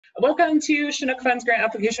Welcome to Chinook Fund's Grant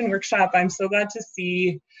Application Workshop. I'm so glad to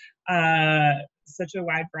see such a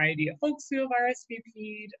wide variety of folks who have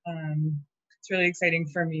RSVP'd. It's really exciting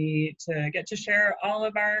for me to get to share all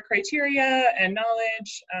of our criteria and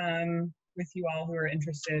knowledge with you all who are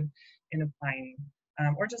interested in applying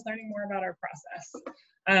or just learning more about our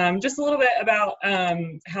process. Just a little bit about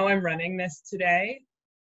how I'm running this today.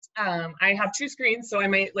 I have two screens, so it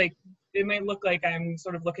might look like I'm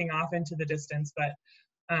sort of looking off into the distance, but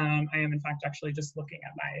I am in fact actually just looking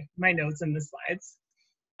at my notes in the slides.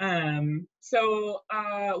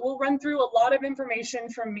 We'll run through a lot of information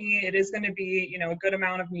from me. It is going to be, a good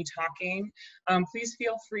amount of me talking. Please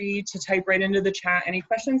feel free to type right into the chat any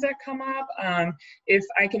questions that come up. If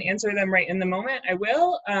I can answer them right in the moment, I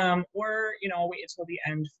will, or I'll wait until the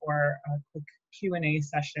end for a quick Q&A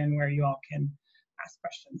session where you all can ask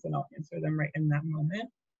questions and I'll answer them right in that moment.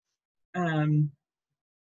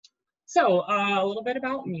 A little bit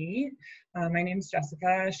about me. My name's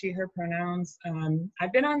Jessica, she, her pronouns.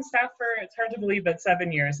 I've been on staff for, it's hard to believe, but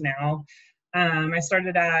 7 years now. I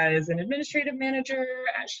started as an administrative manager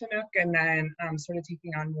at Chinook and then started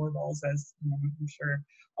taking on more roles, as I'm sure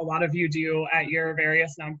a lot of you do at your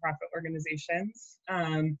various nonprofit organizations.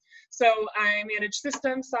 So I manage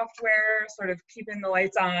systems, software, sort of keeping the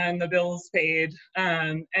lights on, the bills paid.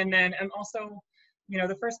 And then I'm also,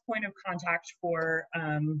 the first point of contact for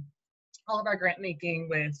all of our grant making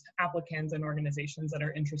with applicants and organizations that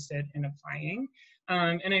are interested in applying.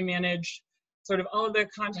 And I manage sort of all of the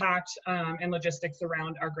contact and logistics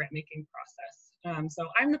around our grant making process. So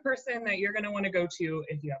I'm the person that you're going to want to go to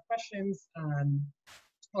if you have questions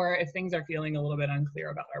or if things are feeling a little bit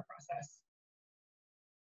unclear about our process.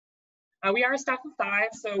 We are a staff of 5,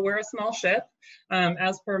 so we're a small ship,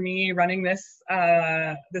 as per me running this,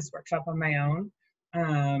 this workshop on my own.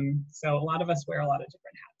 So a lot of us wear a lot of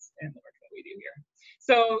different hats in the work that we do here.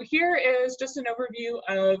 So here is just an overview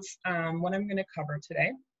of what I'm going to cover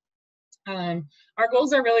today. Our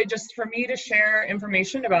goals are really just for me to share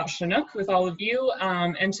information about Chinook with all of you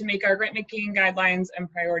and to make our grant making guidelines and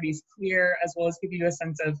priorities clear, as well as give you a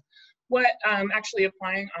sense of what actually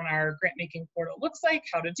applying on our grant making portal looks like,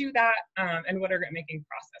 how to do that, and what our grant making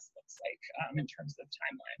process looks like in terms of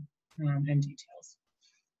timeline and details.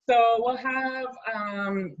 So we'll have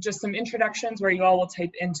just some introductions where you all will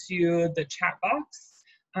type into the chat box.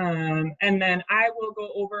 And then I will go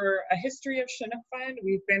over a history of Chinook Fund.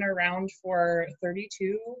 We've been around for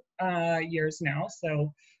 32 years now,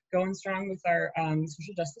 so going strong with our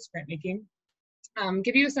social justice grant making.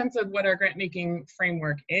 Give you a sense of what our grant making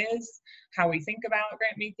framework is, how we think about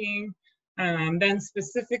grant making, then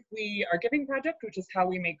specifically our giving project, which is how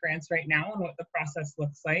we make grants right now and what the process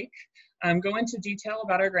looks like. Go into detail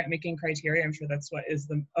about our grant making criteria. I'm sure that's what is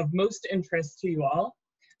of most interest to you all.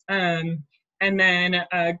 And then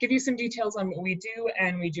give you some details on what we do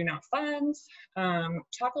and we do not fund.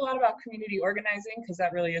 Talk a lot about community organizing, because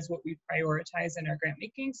that really is what we prioritize in our grant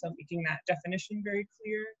making, so making that definition very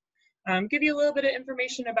clear. Give you a little bit of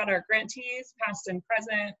information about our grantees, past and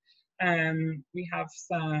present. We have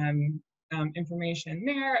some information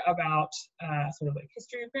there about sort of like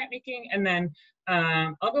history of grant making, and then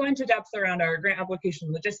I'll go into depth around our grant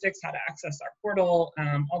application logistics, how to access our portal,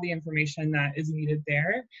 all the information that is needed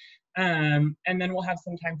there. And then we'll have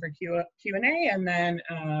some time for Q&A, and then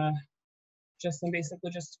just some basic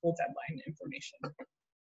logistical deadline information.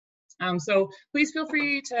 So please feel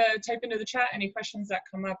free to type into the chat any questions that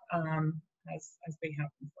come up as they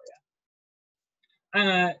happen for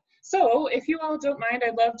you. So if you all don't mind,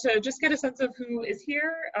 I'd love to just get a sense of who is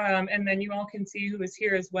here, and then you all can see who is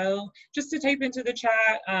here as well. Just to type into the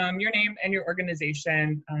chat your name and your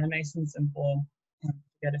organization, nice and simple, to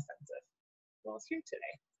get a sense of who else here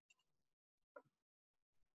today.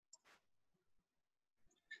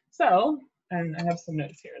 So, and I have some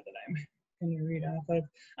notes here that I'm going to read off of.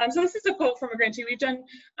 So this is a quote from a grantee. We've done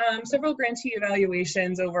several grantee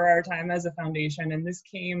evaluations over our time as a foundation, and this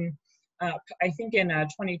came up, I think, in a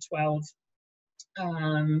 2012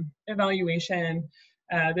 evaluation.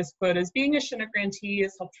 This quote is, "Being a Chinook grantee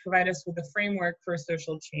has helped provide us with a framework for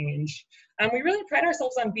social change." We really pride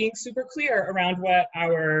ourselves on being super clear around what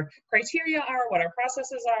our criteria are, what our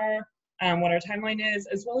processes are, what our timeline is,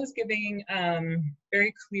 as well as giving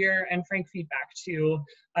very clear and frank feedback to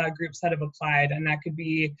groups that have applied. And that could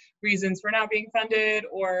be reasons for not being funded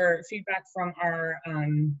or feedback from our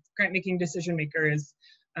grant making decision makers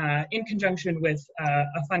in conjunction with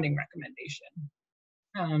a funding recommendation.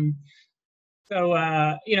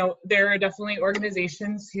 There are definitely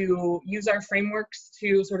organizations who use our frameworks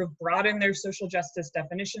to sort of broaden their social justice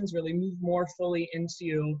definitions, really move more fully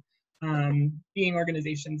into being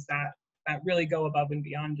organizations that really go above and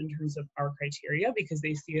beyond in terms of our criteria, because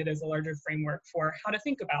they see it as a larger framework for how to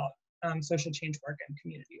think about social change work and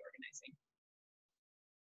community organizing.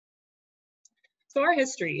 So our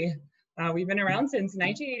history, we've been around since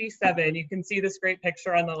 1987. You can see this great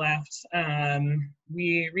picture on the left.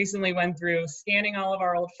 We recently went through scanning all of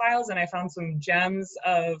our old files, and I found some gems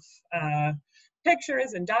of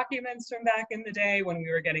pictures and documents from back in the day when we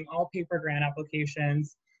were getting all paper grant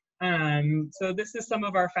applications. So this is some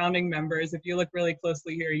of our founding members. If you look really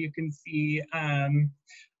closely here, you can see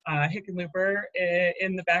Hickenlooper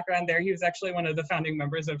in the background there. He was actually one of the founding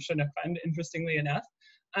members of Chinook Fund, interestingly enough.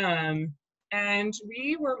 And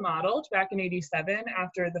we were modeled back in '87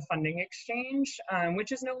 after the funding exchange,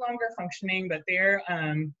 which is no longer functioning, but they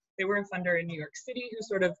were a funder in New York City who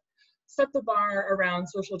sort of set the bar around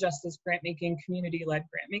social justice grant making, community-led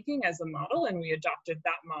grant making as a model, and we adopted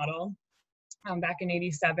that model back in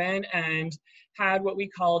 '87 and had what we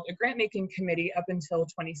called a grant making committee up until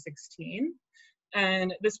 2016.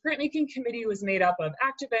 And this grant making committee was made up of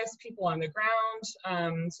activists, people on the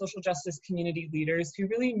ground, social justice community leaders who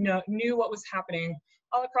really knew what was happening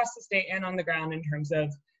all across the state and on the ground in terms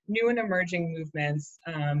of new and emerging movements,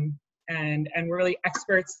 and were really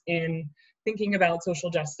experts in thinking about social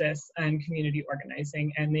justice and community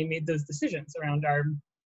organizing. And they made those decisions around our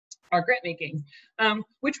grant making,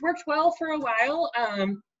 which worked well for a while,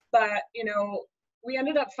 but we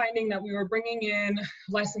ended up finding that we were bringing in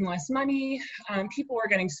less and less money. People were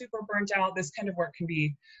getting super burnt out. This kind of work can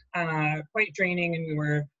be quite draining, and we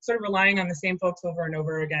were sort of relying on the same folks over and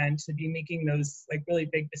over again to be making those like really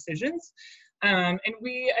big decisions. And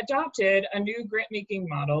we adopted a new grant making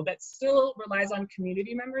model that still relies on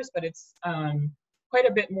community members, but it's quite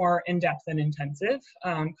a bit more in-depth and intensive,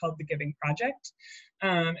 called the Giving Project.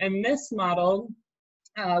 And this model,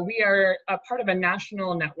 we are a part of a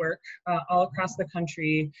national network all across the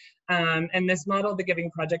country. And this model, the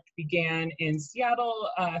Giving Project, began in Seattle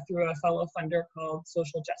through a fellow funder called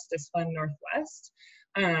Social Justice Fund Northwest.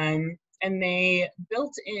 And they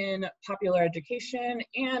built in popular education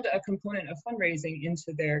and a component of fundraising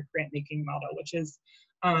into their grant making model, which is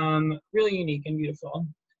really unique and beautiful.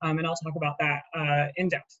 And I'll talk about that in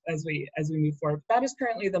depth as we move forward. That is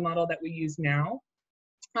currently the model that we use now.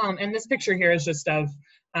 And this picture here is just of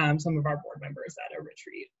some of our board members at a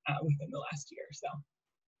retreat within the last year or so.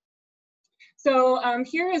 So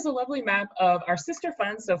here is a lovely map of our sister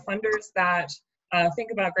funds, so funders that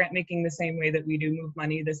think about grant making the same way that we do, move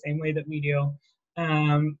money the same way that we do.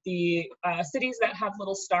 The cities that have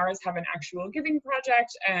little stars have an actual giving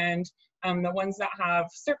project, and the ones that have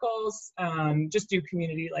circles just do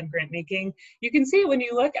community-led grant making. You can see when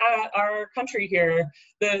you look at our country here,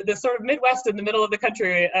 the sort of Midwest in the middle of the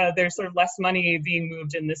country, there's sort of less money being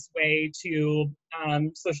moved in this way to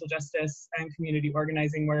social justice and community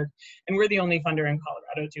organizing work. And we're the only funder in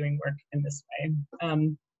Colorado doing work in this way.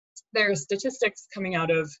 There are statistics coming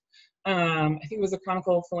out of I think it was a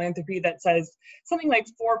Chronicle of Philanthropy that says something like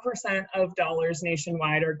 4% of dollars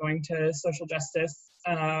nationwide are going to social justice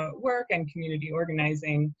work and community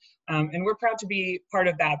organizing. And we're proud to be part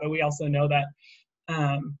of that, but we also know that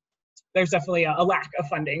there's definitely a lack of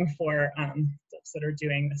funding for folks that are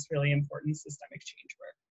doing this really important systemic change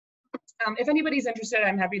work. If anybody's interested,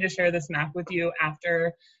 I'm happy to share this map with you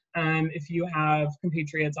after. If you have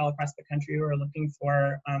compatriots all across the country who are looking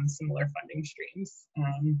for similar funding streams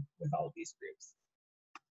with all of these groups.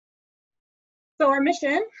 So our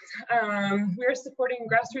mission, we're supporting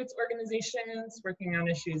grassroots organizations working on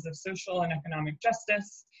issues of social and economic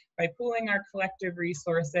justice. By pooling our collective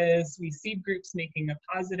resources, we seed groups making a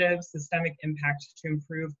positive systemic impact to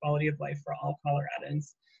improve quality of life for all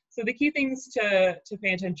Coloradans. So the key things to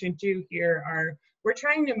pay attention to here are we're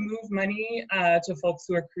trying to move money to folks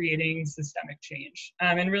who are creating systemic change,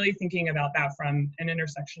 and really thinking about that from an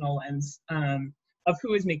intersectional lens of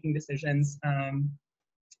who is making decisions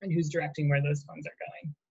and who's directing where those funds are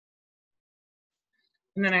going.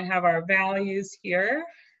 And then I have our values here.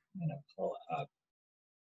 I'm gonna pull up,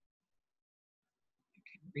 I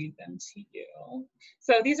can read them to you.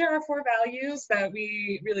 So these are our 4 values that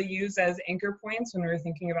we really use as anchor points when we're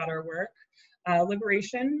thinking about our work.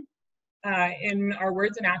 Liberation. In our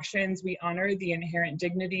words and actions, we honor the inherent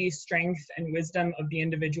dignity, strength, and wisdom of the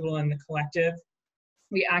individual and the collective.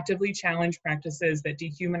 We actively challenge practices that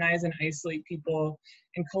dehumanize and isolate people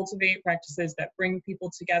and cultivate practices that bring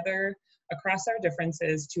people together across our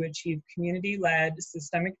differences to achieve community-led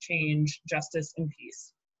systemic change, justice, and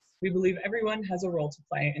peace. We believe everyone has a role to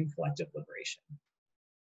play in collective liberation.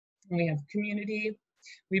 And we have community.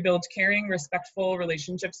 We build caring, respectful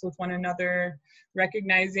relationships with one another,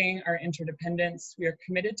 recognizing our interdependence. We are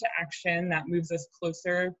committed to action that moves us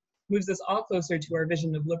closer moves us all closer to our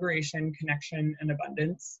vision of liberation, connection, and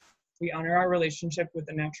abundance. We honor our relationship with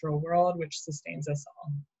the natural world, which sustains us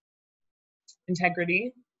all.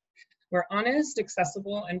 Integrity. We're honest,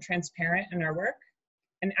 accessible, and transparent in our work,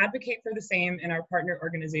 and advocate for the same in our partner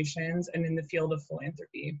organizations and in the field of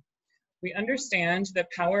philanthropy. We understand the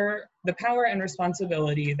power and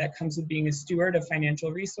responsibility that comes with being a steward of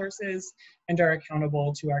financial resources and are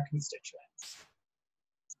accountable to our constituents.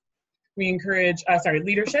 We encourage,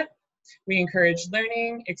 leadership. We encourage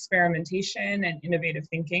learning, experimentation, and innovative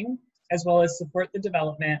thinking, as well as support the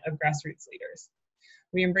development of grassroots leaders.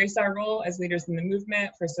 We embrace our role as leaders in the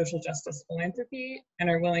movement for social justice philanthropy and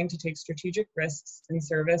are willing to take strategic risks in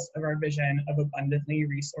service of our vision of abundantly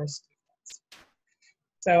resourced movements.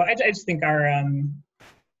 So I just think our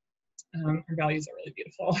values are really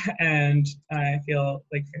beautiful, and I feel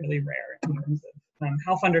like fairly rare in terms of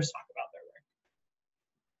how funders talk about their work.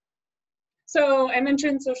 So I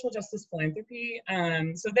mentioned social justice philanthropy.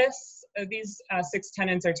 So these 6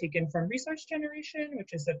 tenets are taken from Resource Generation,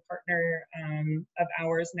 which is a partner of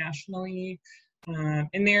ours nationally.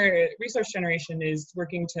 And their Resource Generation is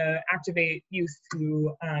working to activate youth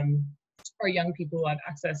who are young people who have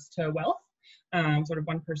access to wealth, sort of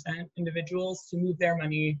 1% individuals, to move their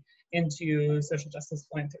money into social justice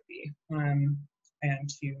philanthropy and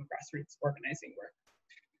to grassroots organizing work.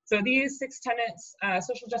 So these 6 tenets,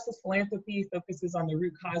 social justice philanthropy focuses on the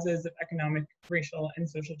root causes of economic, racial, and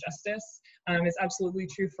social justice. It's absolutely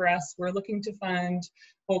true for us. We're looking to fund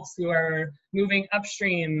folks who are moving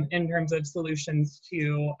upstream in terms of solutions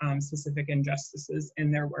to specific injustices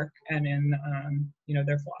in their work and in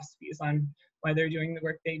their philosophies on why they're doing the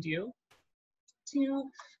work they do. 2,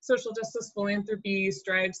 social justice philanthropy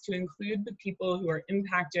strives to include the people who are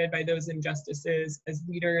impacted by those injustices as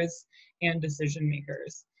leaders and decision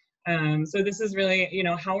makers. So this is really,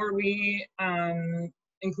 how are we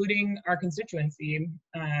including our constituency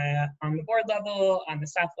on the board level, on the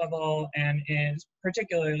staff level, and is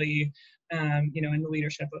particularly, in the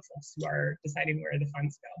leadership of folks who are deciding where the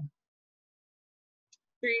funds go.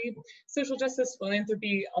 3, social justice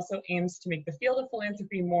philanthropy also aims to make the field of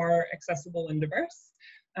philanthropy more accessible and diverse.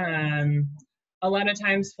 A lot of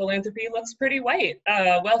times philanthropy looks pretty white,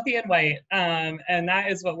 wealthy and white, and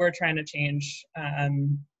that is what we're trying to change.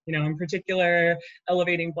 In particular,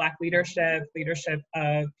 elevating Black leadership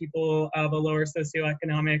of people of a lower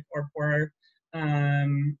socioeconomic or poor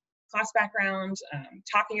class background,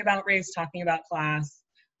 talking about race, talking about class,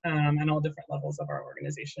 and all different levels of our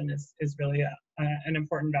organization is really an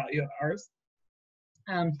important value of ours.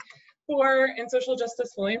 4, in social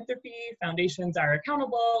justice philanthropy, foundations are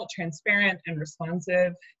accountable, transparent, and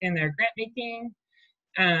responsive in their grant making.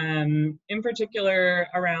 In particular,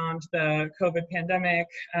 around the COVID pandemic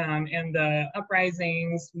and the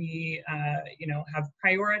uprisings, we have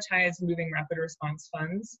prioritized moving rapid response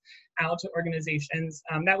funds out to organizations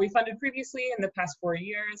that we funded previously in the past 4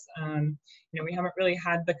 years. We haven't really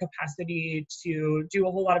had the capacity to do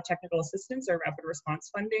a whole lot of technical assistance or rapid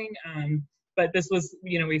response funding. But this was,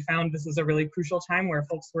 we found this was a really crucial time where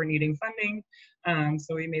folks were needing funding.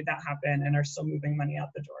 So we made that happen and are still moving money out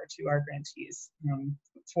the door to our grantees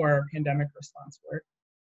for pandemic response work.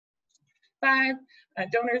 5,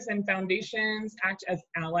 donors and foundations act as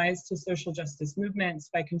allies to social justice movements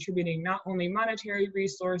by contributing not only monetary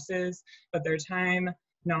resources, but their time,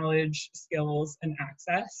 knowledge, skills, and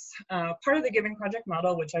access. Part of the Giving Project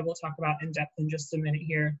model, which I will talk about in depth in just a minute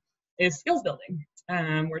here, is skills building.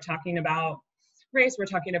 We're talking about race, we're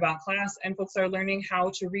talking about class, and folks are learning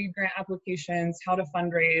how to read grant applications, how to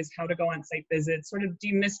fundraise, how to go on site visits, sort of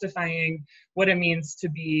demystifying what it means to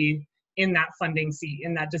be in that funding seat,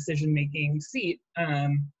 in that decision-making seat,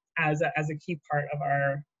 as a key part of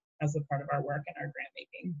our work and our grant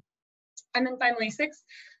making. And then finally, 6,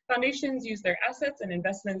 foundations use their assets and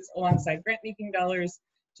investments alongside grant making dollars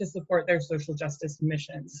to support their social justice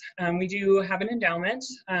missions. We do have an endowment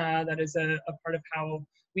that is a part of how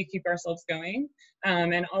we keep ourselves going.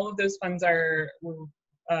 And all of those funds are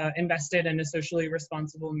invested in a socially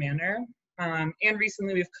responsible manner. And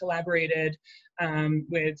recently we've collaborated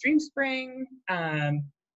with DreamSpring,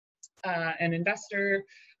 an investor,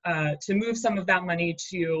 to move some of that money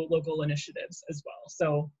to local initiatives as well.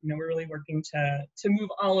 So, we're really working to move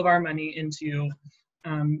all of our money into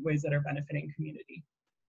ways that are benefiting community.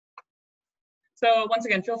 So once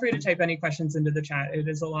again, feel free to type any questions into the chat. It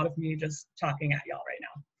is a lot of me just talking at y'all right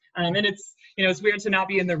now. And it's, it's weird to not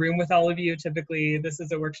be in the room with all of you. Typically, this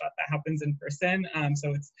is a workshop that happens in person.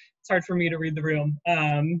 So it's hard for me to read the room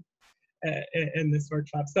in this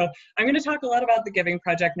workshop. So I'm going to talk a lot about the Giving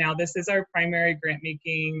Project now. This is our primary grant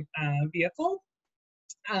making vehicle.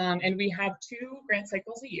 And we have 2 grant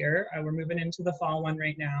cycles a year. We're moving into the fall one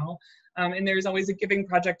right now. And there's always a giving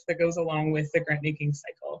project that goes along with the grant making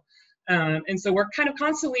cycle. And so we're kind of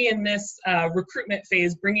constantly in this recruitment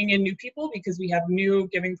phase, bringing in new people because we have new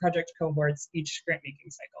giving project cohorts each grant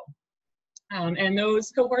making cycle. And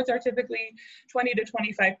those cohorts are typically 20 to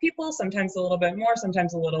 25 people, sometimes a little bit more,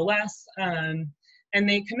 sometimes a little less. And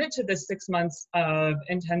they commit to this 6 months of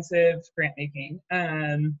intensive grant making.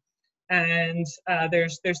 And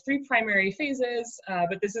there's 3 primary phases,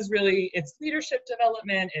 but this is really, it's leadership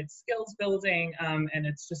development, it's skills building, and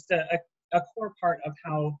it's just a core part of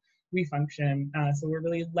how we function. So we're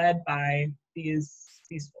really led by these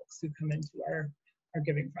folks who come into our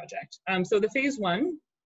giving project. So the phase 1,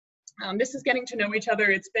 this is getting to know each other.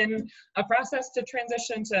 It's been a process to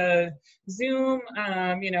transition to Zoom.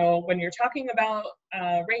 You know, when you're talking about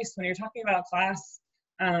race, when you're talking about class,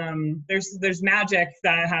 there's magic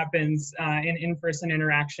that happens in in-person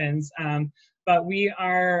interactions. But we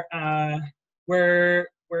are, we're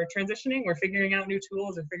transitioning, we're figuring out new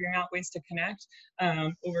tools, we're figuring out ways to connect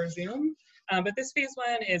over Zoom. But this phase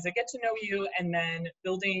 1 is a get to know you and then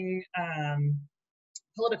building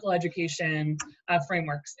political education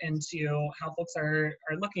frameworks into how folks are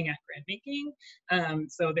looking at grant making.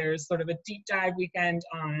 So there's sort of a deep dive weekend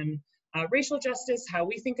on racial justice, how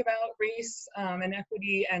we think about race and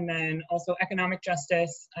equity, and then also economic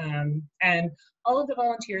justice. And all of the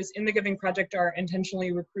volunteers in the Giving Project are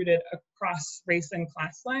intentionally recruited across race and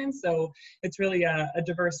class lines. So it's really a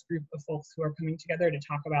diverse group of folks who are coming together to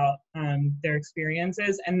talk about their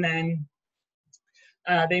experiences. And then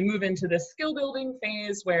they move into the skill building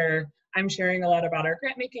phase where I'm sharing a lot about our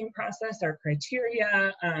grant making process, our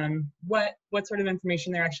criteria, what sort of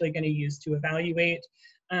information they're actually going to use to evaluate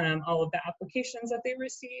all of the applications that they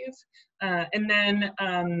receive. And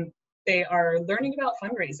then they are learning about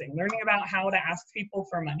fundraising, learning about how to ask people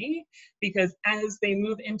for money, because as they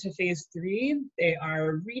move into phase 3, they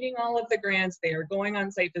are reading all of the grants, they are going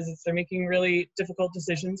on site visits, they're making really difficult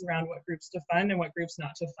decisions around what groups to fund and what groups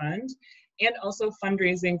not to fund, and also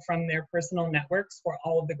fundraising from their personal networks for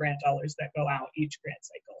all of the grant dollars that go out each grant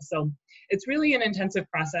cycle. So it's really an intensive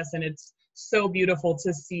process, and it's so beautiful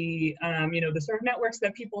to see, you know, the sort of networks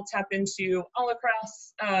that people tap into all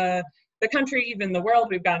across the country, even the world.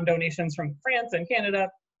 We've gotten donations from France and Canada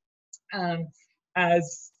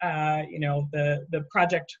as, you know, the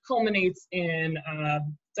project culminates in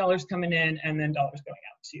dollars coming in and then dollars going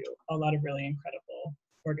out to a lot of really incredible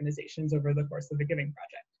organizations over the course of the Giving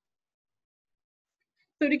Project.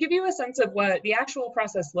 So to give you a sense of what the actual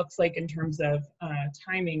process looks like in terms of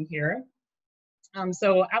timing here,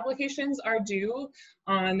 so applications are due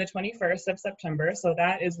on the 21st of September. So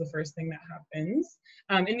that is the first thing that happens.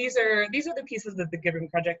 And these are the pieces of the Giving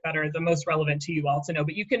Project that are the most relevant to you all to know,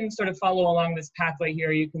 but you can sort of follow along this pathway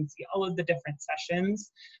here. You can see all of the different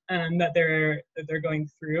sessions that they're going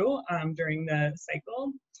through during the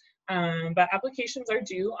cycle. But applications are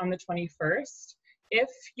due on the 21st. If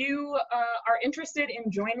you are interested in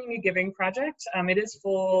joining a Giving Project, it is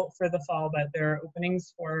full for the fall, but there are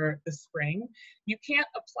openings for the spring. You can't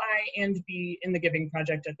apply and be in the Giving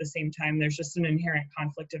Project at the same time. There's just an inherent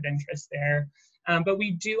conflict of interest there. But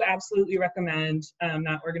we do absolutely recommend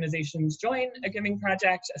that organizations join a Giving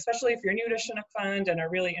Project, especially if you're new to Chinook Fund and are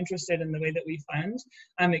really interested in the way that we fund.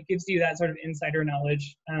 It gives you that sort of insider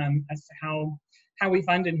knowledge as to how we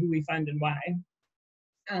fund and who we fund and why.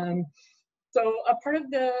 So a part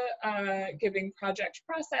of the Giving Project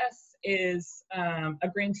process is a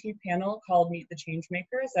grantee panel called Meet the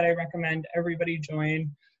Changemakers that I recommend everybody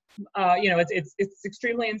join. You know, it's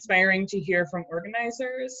extremely inspiring to hear from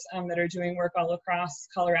organizers that are doing work all across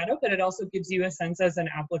Colorado, but it also gives you a sense as an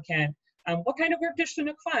applicant, what kind of work does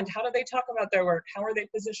Chinook fund? How do they talk about their work? How are they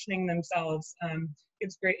positioning themselves?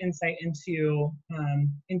 Gives great insight into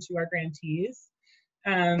our grantees.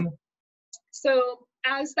 So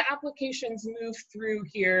as the applications move through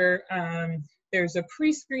here, there's a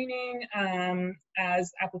pre-screening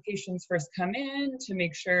as applications first come in to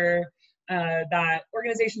make sure that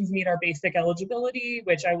organizations meet our basic eligibility,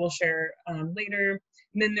 which I will share later.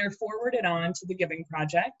 And then they're forwarded on to the Giving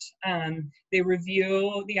Project. They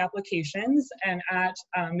review the applications, and at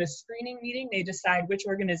the screening meeting, they decide which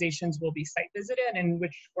organizations will be site visited and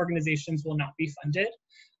which organizations will not be funded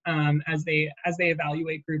as they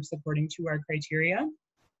evaluate groups according to our criteria.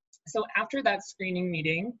 So after that screening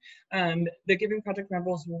meeting, the Giving Project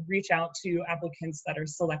members will reach out to applicants that are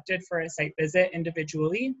selected for a site visit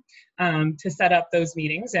individually to set up those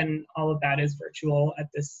meetings, and all of that is virtual at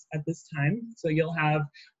this time. So you'll have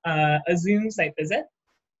a Zoom site visit.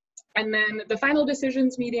 And then the final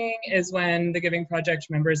decisions meeting is when the Giving Project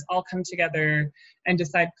members all come together and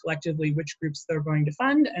decide collectively which groups they're going to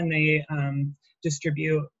fund, and they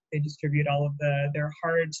distribute all of their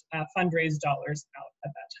hard fundraised dollars out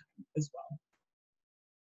at that time as well.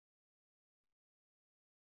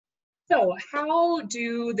 So how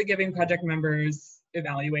do the Giving Project members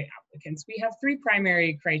evaluate applicants? We have three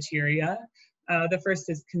primary criteria. The first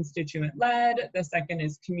is constituent-led, the second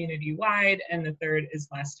is community-wide, and the third is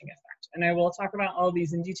lasting effect. And I will talk about all of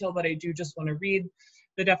these in detail, but I do just want to read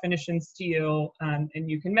the definitions to you, and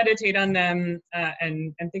you can meditate on them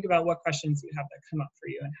and think about what questions you have that come up for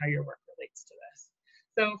you and how your work relates to this.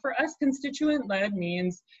 So for us, constituent-led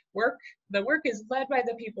means the work is led by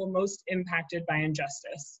the people most impacted by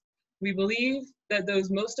injustice. We believe that those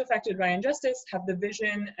most affected by injustice have the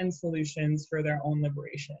vision and solutions for their own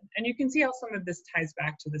liberation. And you can see how some of this ties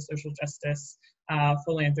back to the social justice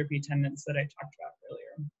philanthropy tenets that I talked about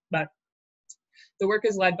earlier. But the work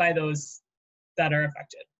is led by those that are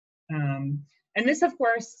affected. And this, of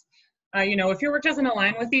course, if your work doesn't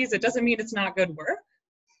align with these, it doesn't mean it's not good work.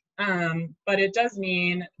 But it does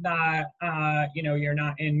mean that you're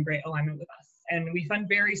not in great alignment with us. And we fund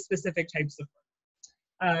very specific types of work.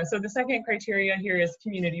 So the second criteria here is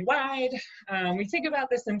community-wide. We think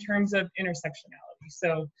about this in terms of intersectionality.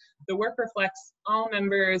 So the work reflects all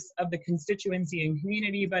members of the constituency and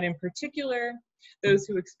community, but in particular, those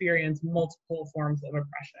who experience multiple forms of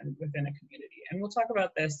oppression within a community. And we'll talk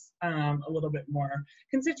about this a little bit more.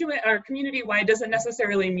 Constituent or community-wide doesn't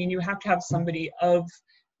necessarily mean you have to have somebody of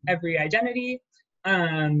every identity.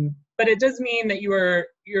 But it does mean that you're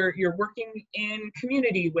working in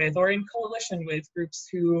community with or in coalition with groups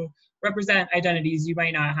who represent identities you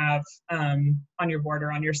might not have on your board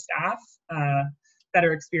or on your staff that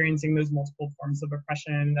are experiencing those multiple forms of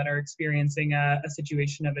oppression, that are experiencing a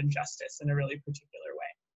situation of injustice in a really particular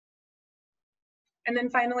way. And then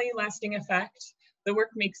finally, lasting effect. The work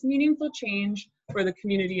makes meaningful change for the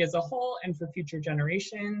community as a whole and for future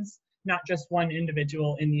generations, not just one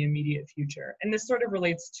individual in the immediate future. And this sort of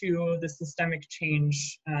relates to the systemic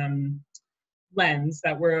change lens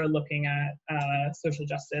that we're looking at social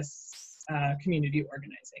justice community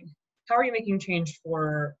organizing. How are you making change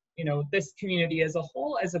for this community as a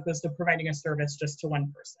whole, as opposed to providing a service just to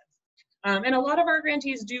one person? And a lot of our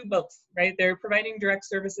grantees do both, right? They're providing direct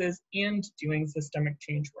services and doing systemic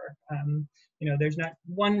change work. There's not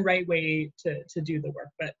one right way to do the work,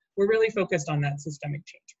 but we're really focused on that systemic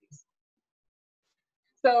change piece.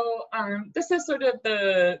 So this is sort of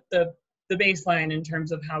the baseline in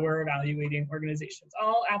terms of how we're evaluating organizations.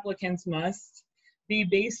 All applicants must be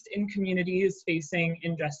based in communities facing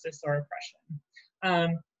injustice or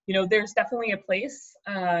oppression. There's definitely a place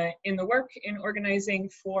in the work in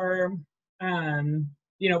organizing for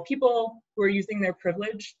people who are using their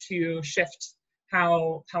privilege to shift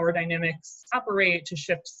how power dynamics operate, to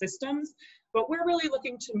shift systems. But we're really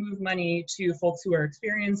looking to move money to folks who are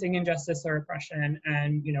experiencing injustice or oppression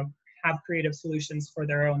and, have creative solutions for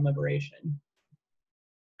their own liberation.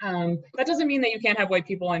 That doesn't mean that you can't have white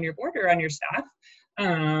people on your board or on your staff,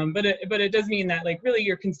 but it does mean that really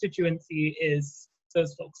your constituency is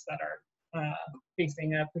those folks that are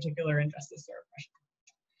facing a particular injustice or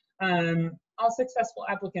oppression. All successful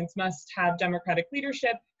applicants must have democratic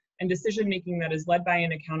leadership and decision-making that is led by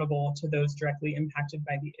and accountable to those directly impacted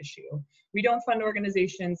by the issue. We don't fund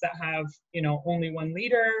organizations that have, only one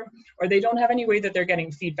leader, or they don't have any way that they're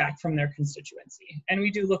getting feedback from their constituency. And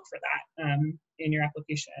we do look for that in your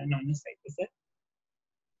application and on the site visit.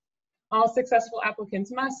 All successful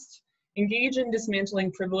applicants must engage in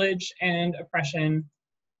dismantling privilege and oppression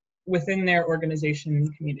within their organization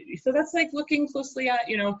and community. So that's looking closely at,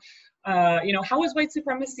 how is white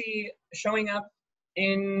supremacy showing up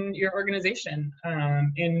in your organization,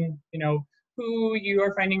 in who you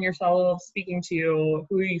are finding yourself speaking to,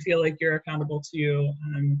 who you feel like you're accountable to.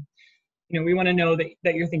 We want to know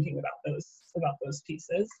that you're thinking about those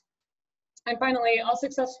pieces. And finally, all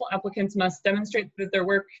successful applicants must demonstrate that their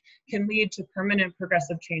work can lead to permanent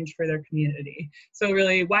progressive change for their community. So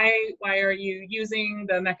really, why are you using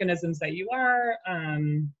the mechanisms that you are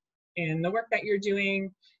in the work that you're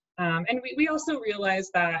doing? And we also realize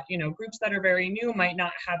that, groups that are very new might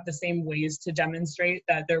not have the same ways to demonstrate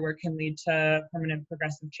that their work can lead to permanent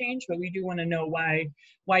progressive change, but we do want to know why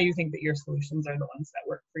you think that your solutions are the ones that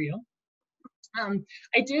work for you.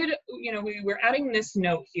 We were adding this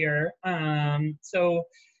note here. So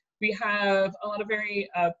we have a lot of very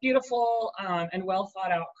beautiful and well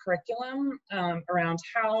thought out curriculum around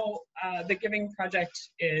how the Giving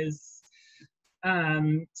Project is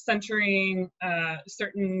centering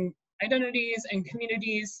certain identities and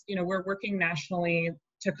communities. We're working nationally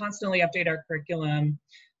to constantly update our curriculum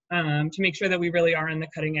to make sure that we really are on the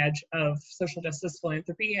cutting edge of social justice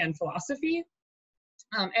philanthropy and philosophy.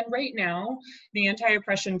 And right now, the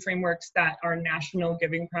anti-oppression frameworks that our National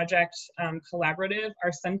Giving Project collaborative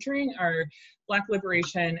are centering are Black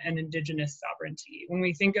liberation and Indigenous sovereignty. When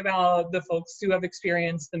we think about the folks who have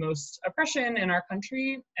experienced the most oppression in our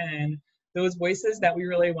country and those voices that we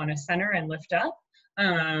really want to center and lift up,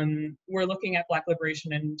 we're looking at Black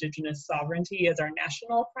liberation and Indigenous sovereignty as our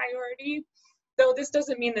national priority. Though this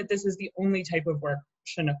doesn't mean that this is the only type of work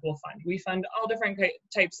Chinook will fund. We fund all different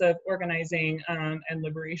types of organizing and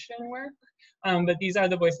liberation work, but these are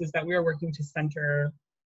the voices that we are working to center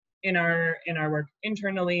in our work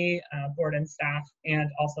internally, board and staff, and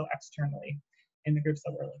also externally in the groups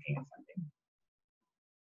that we're looking at funding.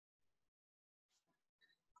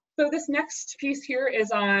 So this next piece here is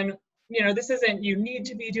on, this isn't you need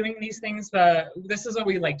to be doing these things, but this is what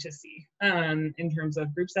we like to see in terms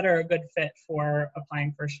of groups that are a good fit for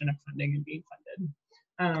applying for Chinook funding and being funded.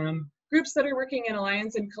 Groups that are working in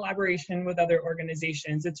alliance and collaboration with other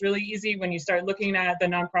organizations. It's really easy when you start looking at the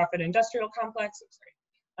nonprofit industrial complex,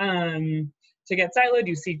 to get siloed.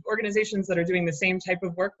 You see organizations that are doing the same type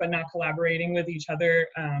of work but not collaborating with each other.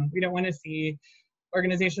 We don't want to see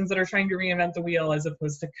organizations that are trying to reinvent the wheel as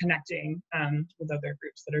opposed to connecting with other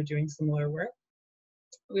groups that are doing similar work.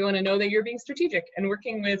 We want to know that you're being strategic and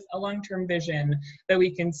working with a long-term vision that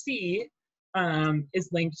we can see is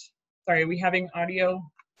linked. Sorry, are we having audio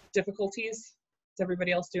difficulties? Is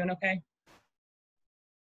everybody else doing okay?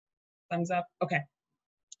 Thumbs up? Okay.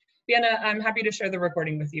 Vienna, I'm happy to share the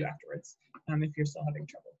recording with you afterwards if you're still having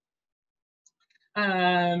trouble.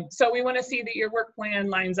 So we want to see that your work plan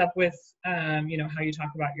lines up with, how you talk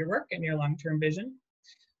about your work and your long-term vision.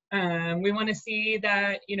 We want to see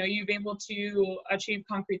that, you've been able to achieve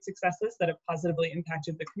concrete successes that have positively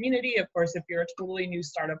impacted the community. Of course, if you're a totally new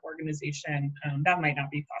startup organization, that might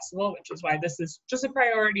not be possible, which is why this is just a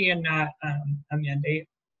priority and not a mandate.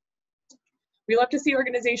 We love to see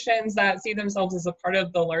organizations that see themselves as a part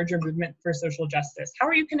of the larger movement for social justice. How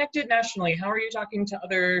are you connected nationally? How are you talking to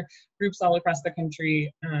other groups all across the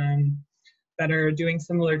country that are doing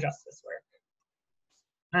similar justice work?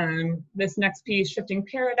 This next piece, shifting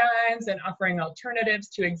paradigms and offering alternatives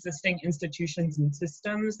to existing institutions and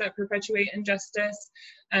systems that perpetuate injustice.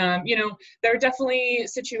 There are definitely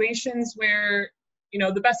situations where,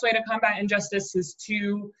 the best way to combat injustice is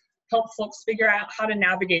to help folks figure out how to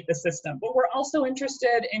navigate the system. But we're also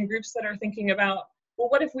interested in groups that are thinking about, well,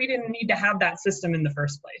 what if we didn't need to have that system in the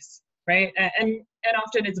first place, right? And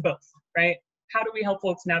often it's both, right? How do we help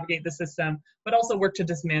folks navigate the system, but also work to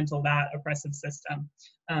dismantle that oppressive system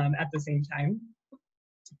at the same time?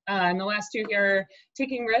 And the last two here,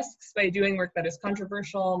 taking risks by doing work that is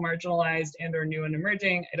controversial, marginalized, and or new and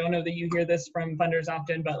emerging. I don't know that you hear this from funders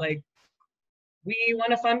often, but we want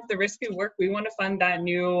to fund the risky work. We want to fund that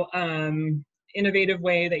new innovative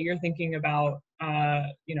way that you're thinking about,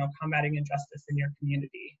 combating injustice in your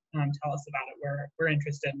community. Tell us about it. We're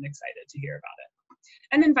interested and excited to hear about it.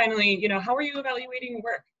 And then finally, how are you evaluating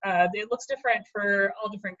work? It looks different for all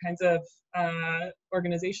different kinds of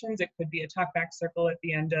organizations. It could be a talkback circle at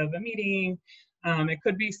the end of a meeting. It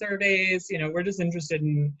could be surveys. We're just interested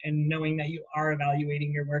in knowing that you are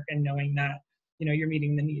evaluating your work and knowing that you're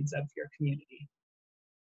meeting the needs of your community.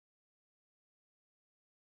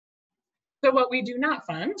 So what we do not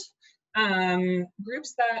fund,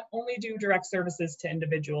 groups that only do direct services to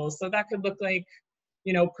individuals. So that could look like,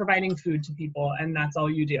 providing food to people and that's all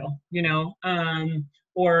you do,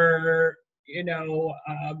 or,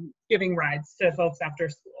 giving rides to folks after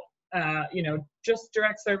school. Just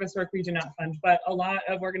direct service work we do not fund, but a lot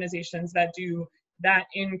of organizations that do that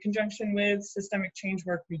in conjunction with systemic change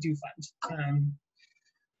work we do fund.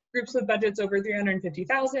 Groups with budgets over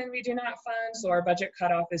 350,000 we do not fund, so our budget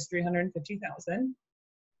cutoff is 350,000.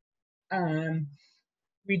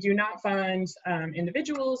 We do not fund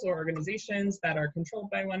individuals or organizations that are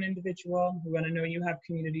controlled by one individual. We want to know you have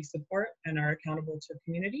community support and are accountable to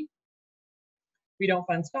community. We don't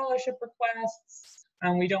fund scholarship requests.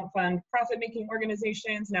 We don't fund profit-making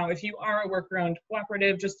organizations. Now, if you are a worker-owned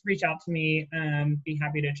cooperative, just reach out to me. Be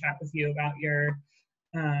happy to chat with you about your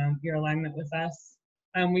alignment with us.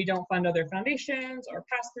 We don't fund other foundations or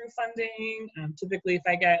pass-through funding. Typically, if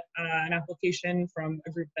I get an application from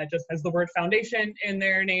a group that just has the word foundation in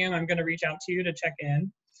their name, I'm going to reach out to you to check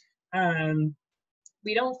in.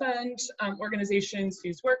 We don't fund organizations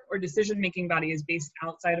whose work or decision-making body is based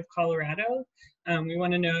outside of Colorado. We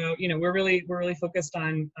want to know, we're really focused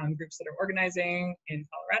on groups that are organizing in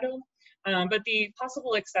Colorado. But the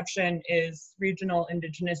possible exception is regional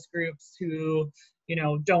indigenous groups who, you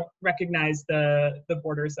know, don't recognize the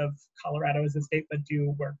borders of Colorado as a state, but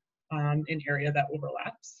do work in area that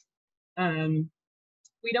overlaps.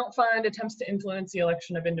 We don't fund attempts to influence the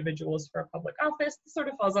election of individuals for a public office. This sort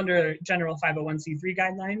of falls under general 501c3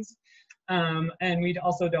 guidelines. And we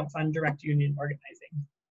also don't fund direct union organizing.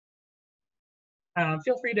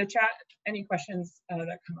 Feel free to chat any questions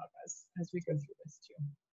that come up as we go through this too.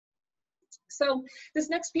 So this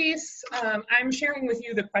next piece, I'm sharing with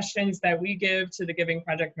you the questions that we give to the Giving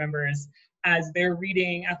Project members as they're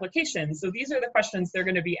reading applications. So these are the questions they're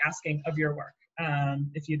going to be asking of your work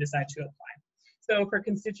if you decide to apply. So for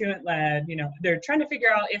constituent-led, you know, they're trying to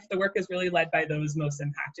figure out if the work is really led by those most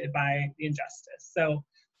impacted by the injustice. So,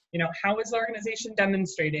 you know, how is the organization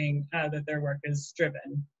demonstrating that their work is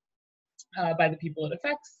driven by the people it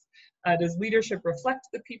affects? Does leadership reflect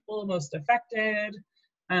the people most affected?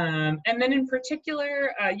 And then in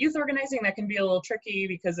particular, youth organizing, that can be a little tricky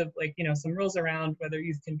because of, like, you know, some rules around whether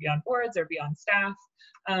youth can be on boards or be on staff.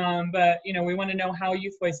 But, you know, we want to know how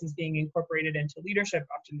youth voice is being incorporated into leadership.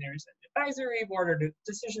 Often there's an advisory board or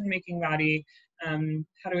decision-making body.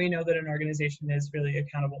 How do we know that an organization is really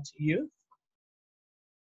accountable to youth?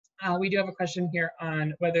 We do have a question here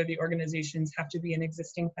on whether the organizations have to be an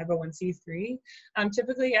existing 501c3.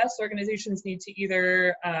 Typically, yes, organizations need to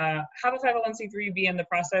either have a 501c3, be in the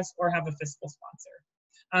process, or have a fiscal sponsor.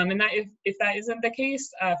 And that if that isn't the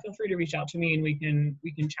case, feel free to reach out to me and we can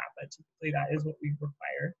chat, but typically that is what we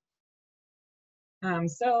require.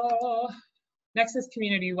 So next is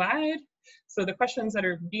community-wide. So the questions that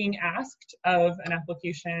are being asked of an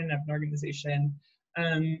application, of an organization.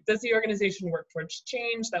 Does the organization work towards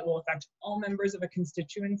change that will affect all members of a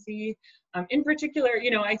constituency? In particular,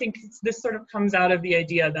 you know, I think this sort of comes out of the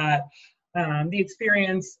idea that the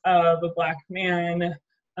experience of a Black man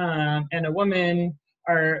and a woman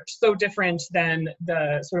are so different than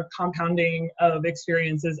the sort of compounding of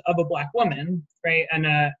experiences of a Black woman, right, and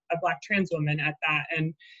a Black trans woman at that.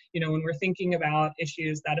 And, you know, when we're thinking about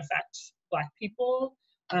issues that affect Black people,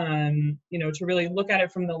 you know, to really look at it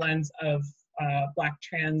from the lens of Black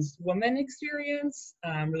trans woman experience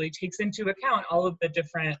really takes into account all of the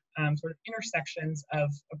different sort of intersections of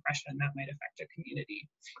oppression that might affect a community.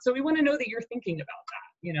 So we want to know that you're thinking about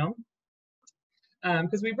that, you know,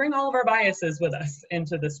 because we bring all of our biases with us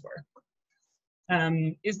into this work.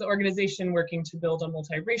 Is the organization working to build a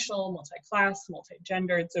multiracial, multi-class,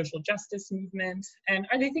 multi-gendered social justice movement? And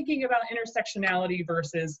are they thinking about intersectionality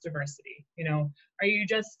versus diversity? You know, are you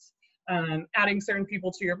just adding certain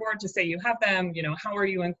people to your board to say you have them? You know, how are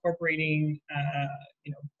you incorporating,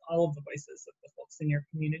 you know, all of the voices of the folks in your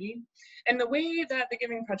community? And the way that the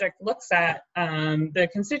Giving Project looks at the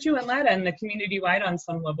constituent-led and the community-wide on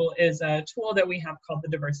some level is a tool that we have called the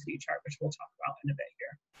diversity chart, which we'll talk about in a bit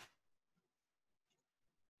here.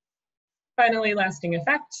 Finally, lasting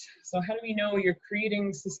effect. So how do we know you're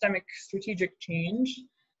creating systemic strategic change?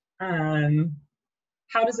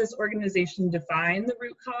 How does this organization define the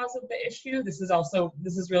root cause of the issue? This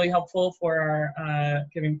is really helpful for our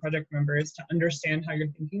Giving Project members to understand how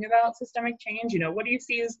you're thinking about systemic change. You know, what do you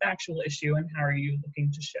see as the actual issue and how are you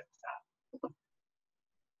looking to shift that?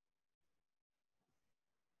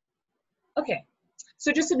 Okay,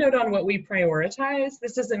 so just a note on what we prioritize.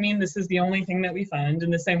 This doesn't mean this is the only thing that we fund.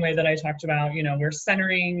 In the same way that I talked about, you know, we're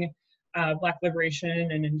centering Black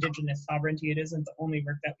liberation and Indigenous sovereignty. It isn't the only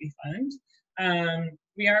work that we fund.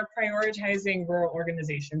 We are prioritizing rural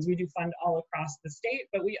organizations. We do fund all across the state,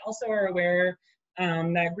 but we also are aware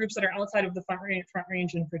that groups that are outside of the Front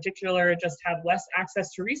Range in particular just have less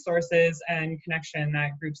access to resources and connection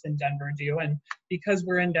that groups in Denver do. And because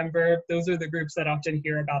we're in Denver, those are the groups that often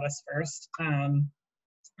hear about us first.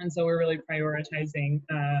 And so we're really prioritizing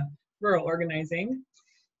rural organizing.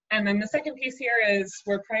 And then the second piece here is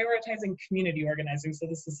we're prioritizing community organizing. So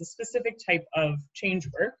this is a specific type of change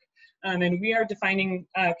work. And we are defining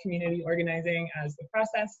community organizing as the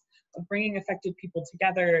process of bringing affected people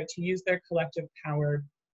together to use their collective power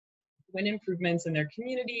to win improvements in their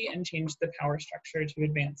community and change the power structure to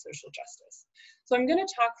advance social justice. So I'm going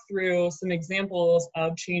to talk through some examples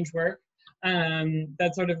of change work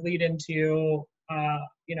that sort of lead into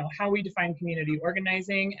you know, how we define community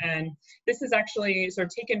organizing. And this is actually sort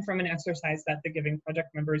of taken from an exercise that the Giving Project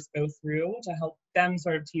members go through to help them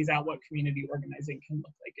sort of tease out what community organizing can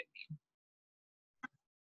look like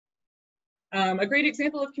and mean. A great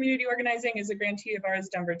example of community organizing is a grantee of ours,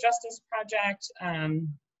 Denver Justice Project.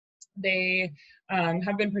 They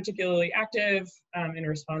have been particularly active in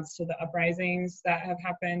response to the uprisings that have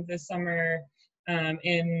happened this summer.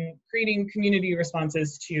 In creating community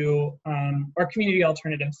responses to, or community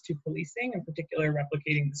alternatives to policing, in particular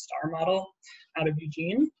replicating the STAR model out of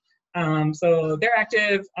Eugene. So they're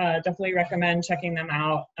active, definitely recommend checking them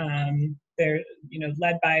out. They're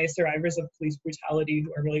led by survivors of police brutality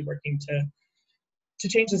who are really working to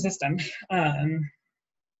change the system.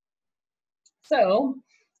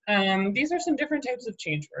 These are some different types of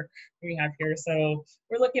change work we have here. So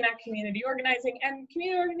we're looking at community organizing, and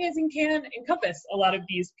community organizing can encompass a lot of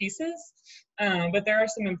these pieces, but there are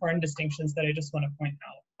some important distinctions that I just want to point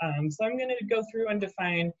out. So I'm going to go through and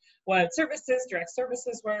define what services, direct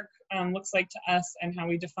services work looks like to us and how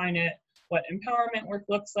we define it, what empowerment work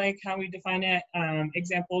looks like, how we define it,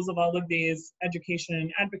 examples of all of these, education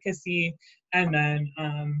and advocacy, and then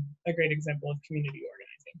a great example of community organizing.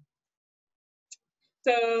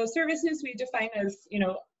 So services we define as,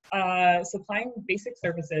 supplying basic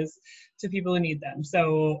services to people who need them.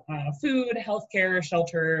 So food, healthcare,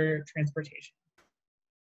 shelter, transportation.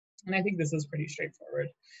 And I think this is pretty straightforward.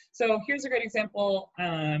 So here's a great example,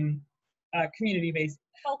 a community-based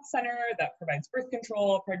health center that provides birth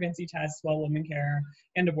control, pregnancy tests, well woman care,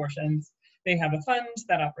 and abortions. They have a fund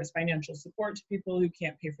that offers financial support to people who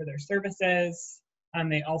can't pay for their services.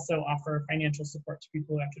 They also offer financial support to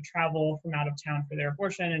people who have to travel from out of town for their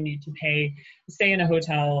abortion and need to stay in a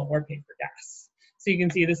hotel or pay for gas. So you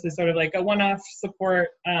can see this is sort of like a one-off support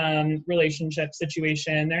relationship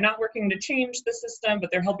situation. They're not working to change the system,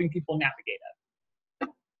 but they're helping people navigate it.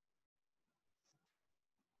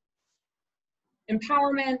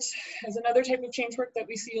 Empowerment is another type of change work that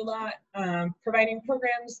we see a lot, providing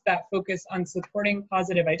programs that focus on supporting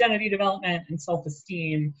positive identity development and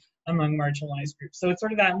self-esteem among marginalized groups. So it's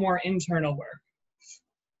sort of that more internal work.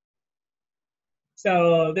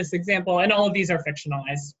 So this example, and all of these are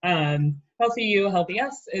fictionalized. Healthy You, Healthy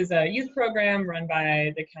Us is a youth program run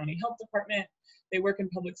by the county health department. They work in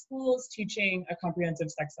public schools teaching a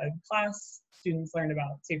comprehensive sex ed class. Students learn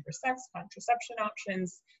about safer sex, contraception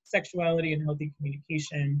options, sexuality, and healthy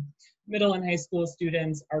communication. Middle and high school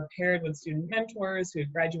students are paired with student mentors who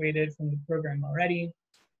have graduated from the program already.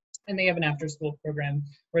 And they have an after-school program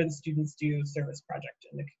where the students do service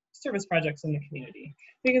projects in the community.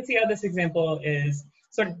 You can see how this example is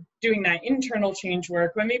sort of doing that internal change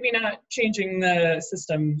work, but maybe not changing the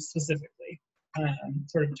system specifically,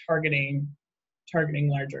 sort of targeting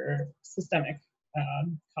larger systemic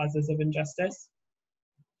causes of injustice.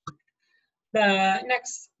 The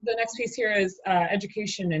next piece here is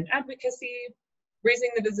education and advocacy,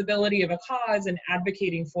 raising the visibility of a cause and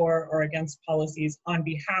advocating for or against policies on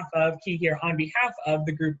behalf of, key here, on behalf of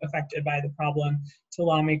the group affected by the problem to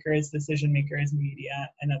lawmakers, decision makers, media,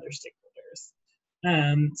 and other stakeholders.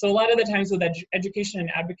 So a lot of the times with education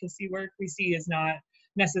and advocacy work we see is not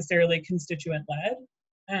necessarily constituent led,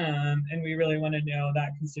 and we really want to know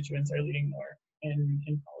that constituents are leading more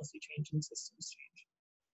in policy change and systems change.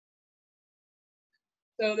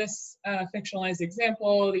 So this fictionalized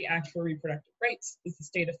example, the Act for Reproductive Rights, is the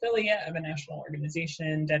state affiliate of a national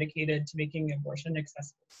organization dedicated to making abortion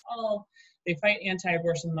accessible to all. They fight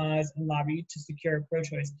anti-abortion laws and lobby to secure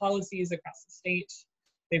pro-choice policies across the state.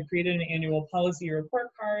 They've created an annual policy report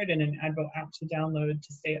card and an Advo app to download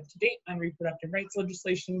to stay up to date on reproductive rights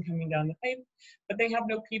legislation coming down the pipe, but they have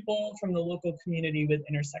no people from the local community with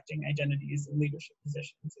intersecting identities and leadership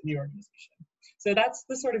positions in the organization. So that's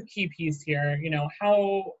the sort of key piece here.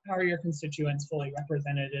 How are your constituents fully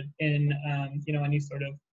represented in any sort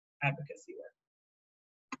of advocacy work?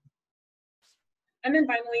 And then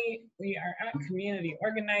finally, we are at community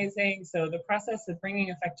organizing. So the process of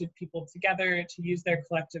bringing affected people together to use their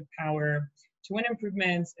collective power to win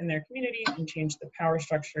improvements in their community and change the power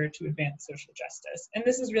structure to advance social justice. And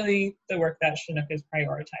this is really the work that Chinook is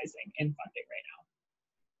prioritizing in funding right now.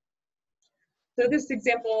 So this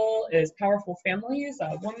example is Powerful Families,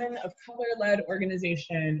 a woman of color-led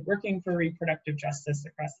organization working for reproductive justice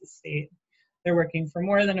across the state. They're working for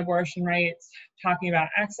more than abortion rights, talking about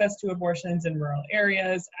access to abortions in rural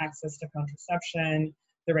areas, access to contraception,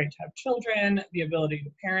 the right to have children, the ability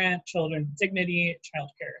to parent, children with dignity,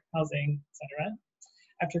 childcare, housing, etc.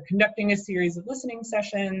 After conducting a series of listening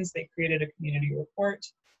sessions, they created a community report,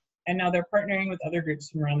 and now they're partnering with other groups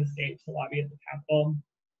from around the state to lobby at the Capitol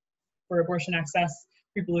for abortion access,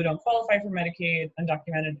 people who don't qualify for Medicaid,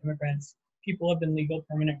 undocumented immigrants, people who have been legal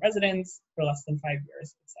permanent residents for less than 5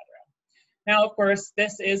 years, etc. Now, of course,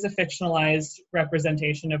 this is a fictionalized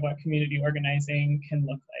representation of what community organizing can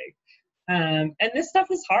look like. And this stuff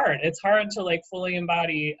is hard. It's hard to fully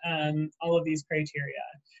embody all of these criteria.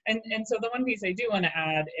 And so the one piece I do want to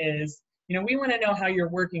add is, we want to know how you're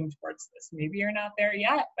working towards this. Maybe you're not there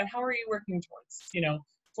yet, but how are you working towards,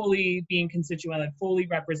 fully being constituent, fully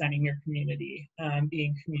representing your community,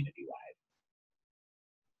 being community-wide?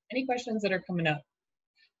 Any questions that are coming up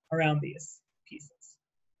around these pieces?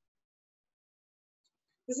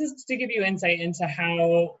 this is to give you insight into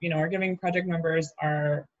how, our Giving Project members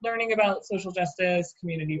are learning about social justice,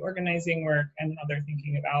 community organizing work, and how they're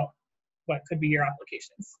thinking about what could be your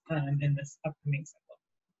applications in this upcoming cycle.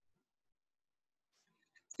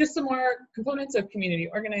 Just some more components of community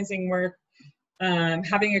organizing work.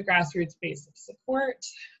 Having a grassroots base of support,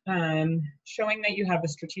 showing that you have a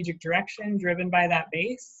strategic direction driven by that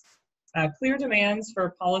base, clear demands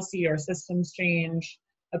for policy or systems change,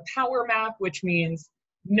 a power map, which means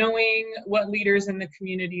knowing what leaders in the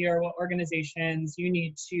community or what organizations you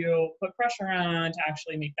need to put pressure on to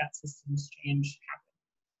actually make that systems change happen.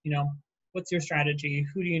 What's your strategy?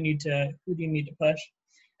 Who do you need to push?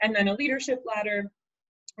 And then a leadership ladder,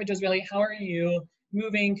 which is really how are you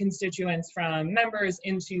moving constituents from members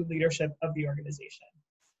into leadership of the organization.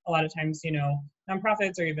 A lot of times,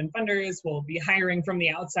 nonprofits or even funders will be hiring from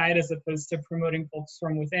the outside as opposed to promoting folks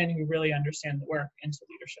from within who really understand the work into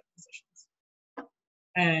leadership positions.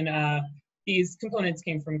 And these components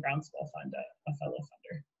came from Groundswell Fund, a fellow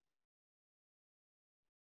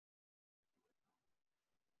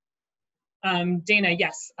funder. Dana,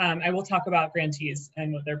 yes, I will talk about grantees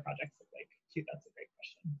and what their projects look like too. That's a great question.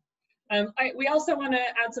 We also want to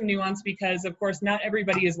add some nuance because, of course, not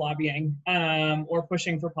everybody is lobbying or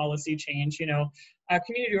pushing for policy change.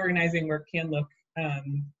 Community organizing work can look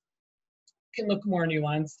more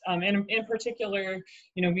nuanced. And in particular,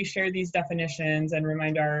 we share these definitions and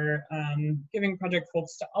remind our Giving Project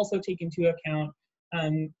folks to also take into account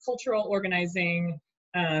cultural organizing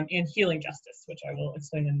and healing justice, which I will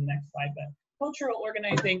explain in the next slide. But cultural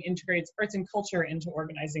organizing integrates arts and culture into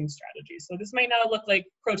organizing strategies. So this might not look like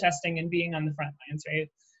protesting and being on the front lines, right?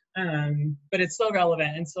 But it's still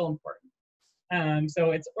relevant and still important.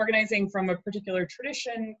 So it's organizing from a particular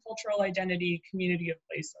tradition, cultural identity, community of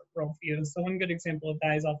place, or worldview. So one good example of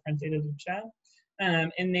that is Al Frente de Lucha.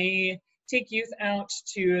 And they take youth out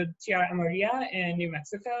to Tierra Amarilla in New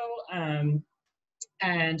Mexico.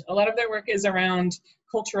 And a lot of their work is around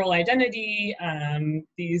cultural identity.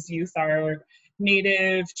 These youth are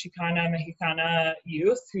Native, Chicana, Mexicana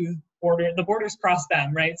youth who the borders cross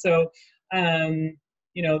them, right? So,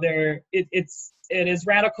 it is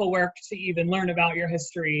radical work to even learn about your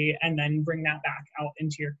history and then bring that back out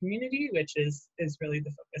into your community, which is really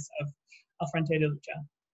the focus of Al Frente de Lucha.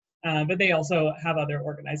 But they also have other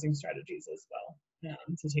organizing strategies as well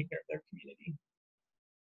to take care of their community.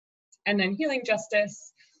 And then healing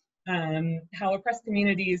justice, how oppressed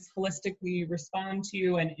communities holistically respond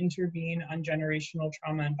to and intervene on generational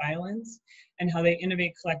trauma and violence, and how they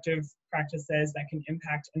innovate collective practices that can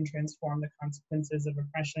impact and transform the consequences of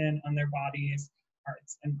oppression on their bodies,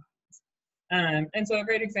 hearts, and minds. And so a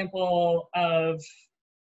great example of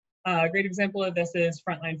this is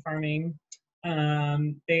Frontline Farming.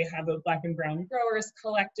 They have a Black and Brown Growers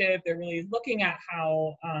Collective. They're really looking at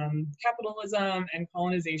how capitalism and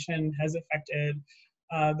colonization has affected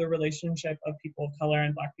the relationship of people of color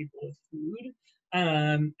and Black people with food.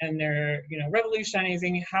 And they're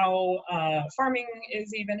revolutionizing how farming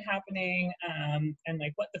is even happening and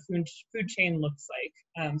like what the food chain looks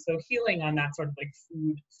like. So healing on that sort of like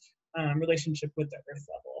food relationship with the earth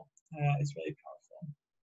level is really powerful.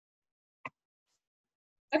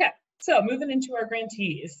 Okay. So moving into our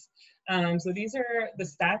grantees. So these are the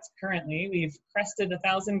stats currently. We've crested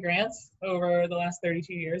 1,000 grants over the last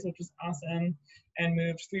 32 years, which is awesome, and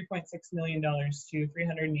moved $3.6 million to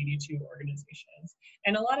 382 organizations.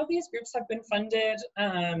 And a lot of these groups have been funded,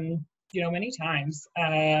 many times.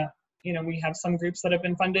 We have some groups that have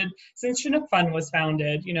been funded since Chinook Fund was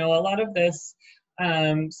founded. A lot of this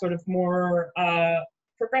sort of more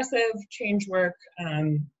progressive change work,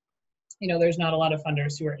 there's not a lot of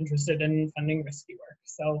funders who are interested in funding risky work.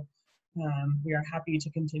 So we are happy to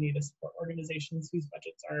continue to support organizations whose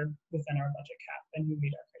budgets are within our budget cap and who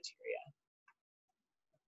meet our criteria.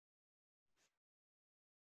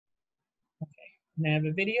 Okay, and I have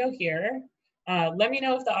a video here. Let me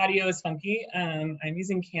know if the audio is funky. I'm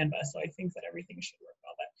using Canva, so I think that everything should work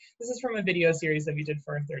well. But this is from a video series that we did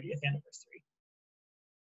for our 30th anniversary.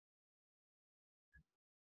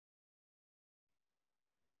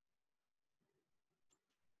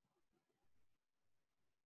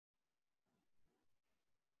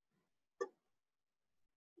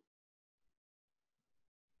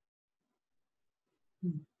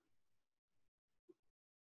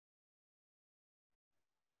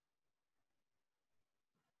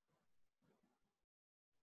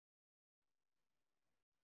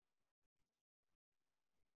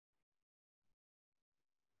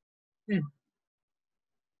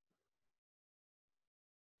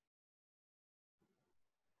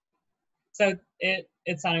 So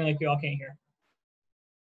it's sounding like you all can't hear.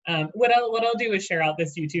 What I'll do is share out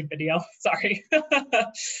this YouTube video. Sorry.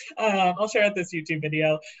 I'll share out this YouTube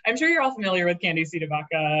video. I'm sure you're all familiar with Candy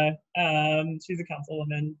Sudabaka. She's a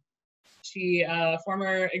councilwoman. She,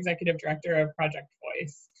 former executive director of Project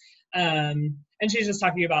Voice. And she's just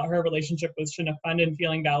talking about her relationship with Chinook Fund and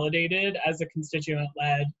feeling validated as a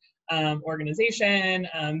constituent-led organization,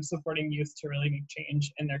 supporting youth to really make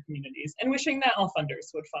change in their communities, and wishing that all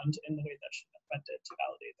funders would fund in the way that Chinook Fund did to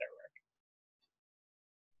validate their work.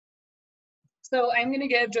 So I'm going to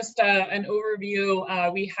give just an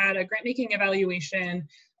overview. We had a grant making evaluation.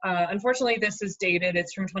 Unfortunately, this is dated.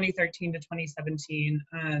 It's from 2013 to 2017,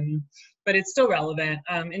 but it's still relevant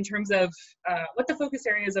in terms of what the focus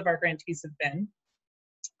areas of our grantees have been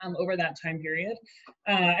over that time period.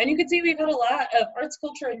 And you can see we've had a lot of arts,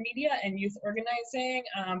 culture, and media and youth organizing,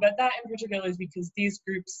 but that in particular is because these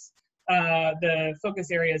groups, the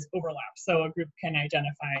focus areas overlap. So a group can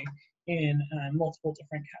identify in multiple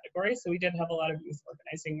different categories. So we did have a lot of youth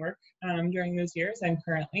organizing work during those years and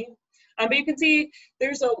currently. But you can see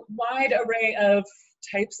there's a wide array of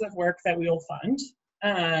types of work that we will fund.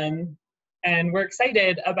 And we're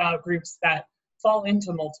excited about groups that fall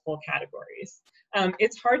into multiple categories.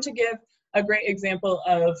 It's hard to give a great example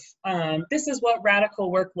of this is what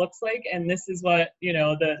radical work looks like, and this is what, you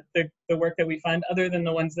know, the work that we fund, other than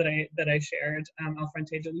the ones that I shared, Al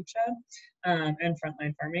Frente de Lucha and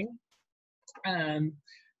Frontline Farming.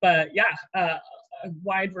 But yeah, a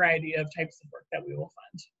wide variety of types of work that we will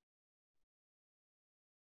fund.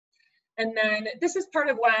 And then this is part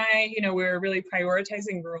of why, you know, we're really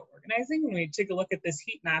prioritizing rural organizing. When we take a look at this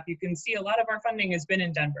heat map, you can see a lot of our funding has been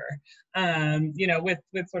in Denver, you know, with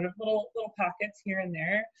sort of little pockets here and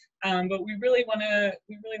there. But we really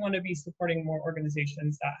want to be supporting more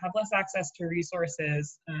organizations that have less access to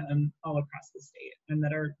resources all across the state, and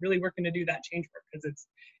that are really working to do that change work, because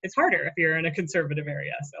it's harder if you're in a conservative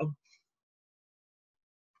area. So.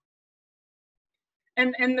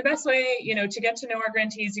 And the best way, you know, to get to know our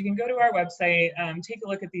grantees, you can go to our website, take a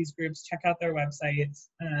look at these groups, check out their websites.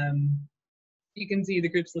 You can see the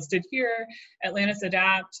groups listed here. Atlantis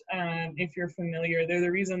Adapt, if you're familiar, they're the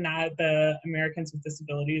reason that the Americans with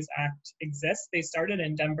Disabilities Act exists. They started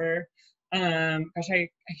in Denver. Gosh, I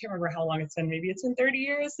can't remember how long it's been. Maybe it's been 30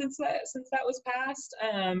 years since that was passed.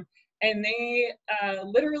 And they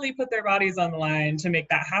literally put their bodies on the line to make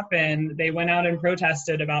that happen. They went out and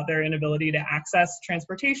protested about their inability to access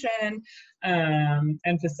transportation and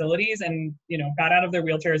facilities, and, you know, got out of their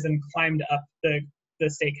wheelchairs and climbed up the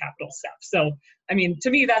state capitol steps. So, I mean, to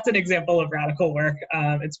me, that's an example of radical work.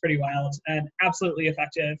 It's pretty wild and absolutely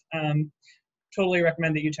effective. Totally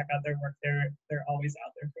recommend that you check out their work. They're always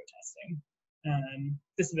out there protesting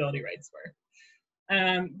disability rights work.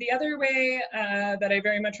 The other way that I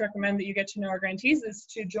very much recommend that you get to know our grantees is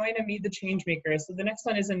to join and meet the change makers. So the next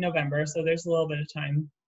one is in November, so there's a little bit of time.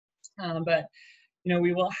 But, you know,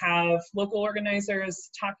 we will have local organizers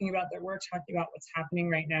talking about their work, talking about what's happening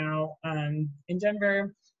right now in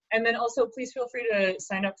Denver. And then also, please feel free to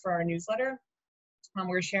sign up for our newsletter.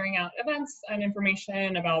 We're sharing out events and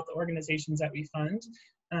information about the organizations that we fund,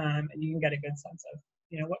 and you can get a good sense of,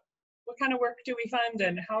 you know, what kind of work do we fund,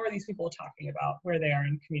 and how are these people talking about where they are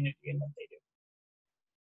in community and what they do.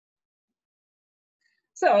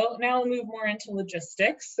 So now we'll move more into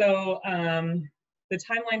logistics. So the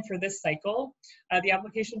timeline for this cycle, the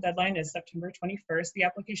application deadline is September 21st. The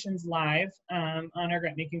application's live on our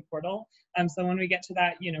grant making portal. So when we get to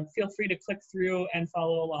that, you know, feel free to click through and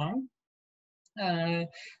follow along.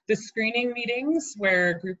 The screening meetings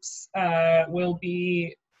where groups will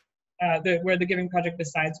be where the Giving Project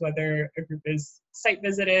decides whether a group is site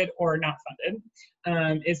visited or not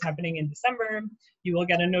funded, is happening in December. You will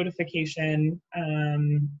get a notification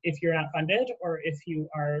if you're not funded or if you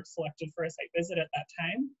are selected for a site visit at that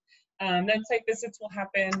time. Then site visits will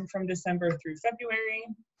happen from December through February.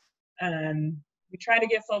 We try to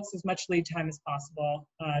give folks as much lead time as possible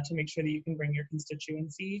to make sure that you can bring your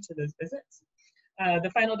constituency to those visits.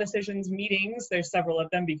 The final decisions meetings, there's several of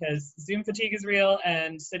them because Zoom fatigue is real,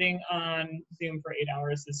 and sitting on Zoom for 8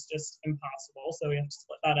 hours is just impossible. So we have to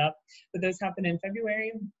split that up. But those happen in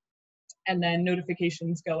February. And then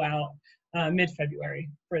notifications go out mid-February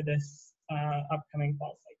for this upcoming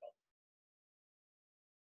fall cycle.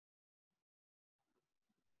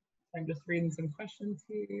 I'm just reading some questions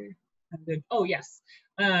here. Oh, yes.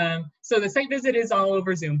 So the site visit is all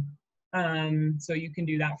over Zoom. So you can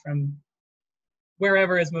do that from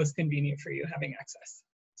wherever is most convenient for you, having access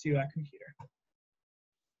to a computer.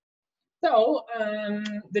 So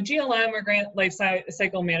the GLM, or Grant Life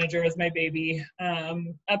Cycle Manager, is my baby.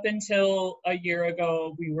 Up until a year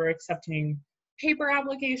ago, we were accepting paper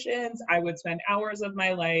applications. I would spend hours of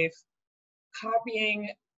my life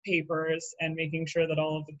copying papers and making sure that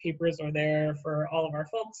all of the papers are there for all of our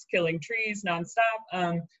folks, killing trees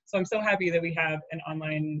nonstop. So I'm so happy that we have an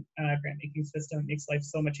online grant making system. It makes life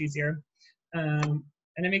so much easier. And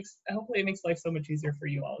hopefully it makes life so much easier for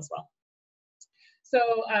you all as well. So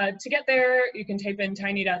to get there, you can type in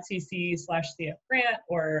tiny.cc/cfgrant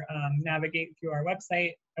or navigate through our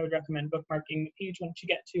website. I would recommend bookmarking the page once you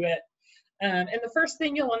get to it. And the first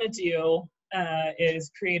thing you'll want to do is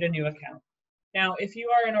create a new account. Now, if you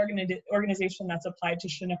are an organization that's applied to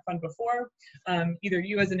Chinook Fund before, either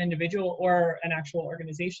you as an individual or an actual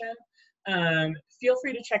organization, feel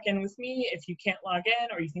free to check in with me. If you can't log in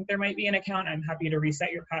or you think there might be an account, I'm happy to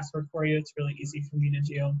reset your password for you. It's really easy for me to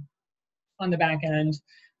do on the back end.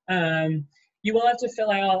 You will have to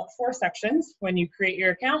fill out 4 sections when you create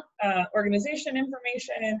your account: organization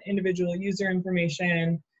information, individual user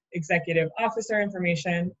information, executive officer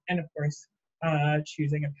information, and of course,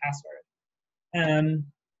 choosing a password.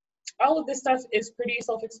 All of this stuff is pretty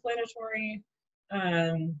self-explanatory.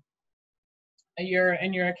 Your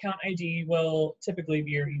account ID will typically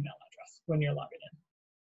be your email address when you're logging in.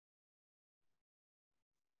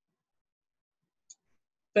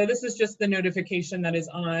 So this is just the notification that is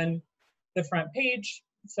on the front page.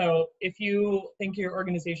 So if you think your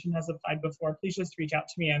organization has applied before, please just reach out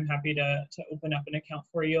to me. I'm happy to open up an account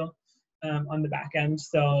for you on the back end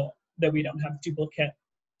so that we don't have duplicate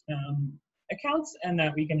accounts and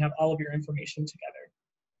that we can have all of your information together.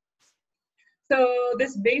 So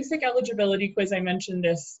this basic eligibility quiz, I mentioned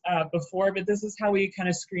this before, but this is how we kind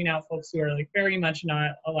of screen out folks who are like very much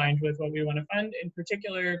not aligned with what we want to fund, in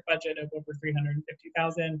particular budget of over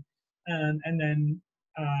 350,000. And then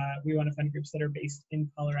we want to fund groups that are based in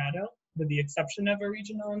Colorado, with the exception of a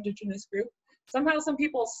regional indigenous group. Somehow some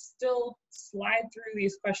people still slide through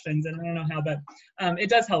these questions, and I don't know how, but it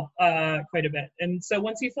does help quite a bit. And so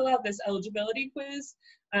once you fill out this eligibility quiz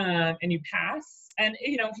and you pass, and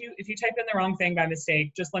if you type in the wrong thing by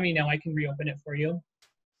mistake, just let me know. I can reopen it for you.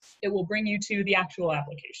 It will bring you to the actual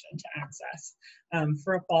application to access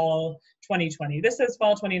for fall 2020. This says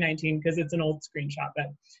fall 2019 because it's an old screenshot,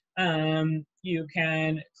 but you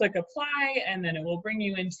can click apply and then it will bring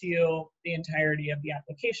you into the entirety of the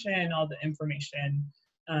application, all the information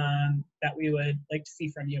that we would like to see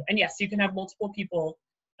from you. And yes, you can have multiple people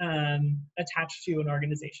attached to an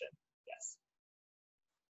organization, yes.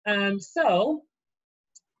 So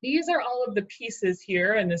these are all of the pieces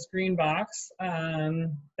here in this green box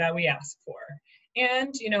that we ask for.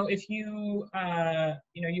 And if you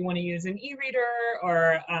you want to use an e-reader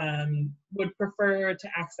or would prefer to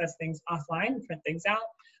access things offline, print things out,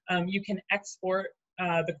 you can export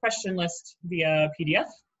the question list via PDF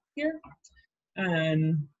here.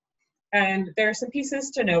 And there are some pieces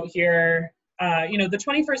to note here. The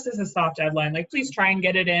 21st is a soft deadline. Like, please try and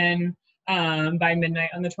get it in by midnight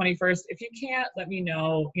on the 21st. If you can't, let me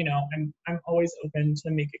know. I'm always open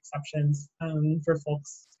to make exceptions for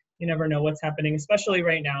folks. You never know what's happening, especially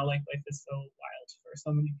right now. Like, life is so wild for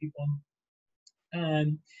so many people.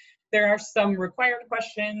 There are some required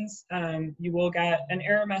questions. You will get an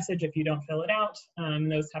error message if you don't fill it out.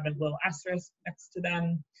 Those have a little asterisk next to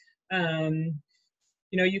them.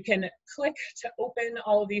 You can click to open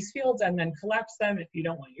all of these fields and then collapse them if you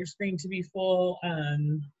don't want your screen to be full.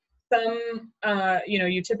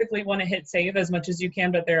 You typically want to hit save as much as you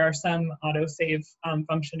can, but there are some auto-save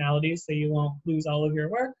functionalities, so you won't lose all of your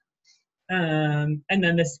work. And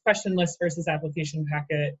then this question list versus application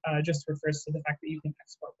packet just refers to the fact that you can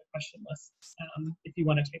export the question lists if you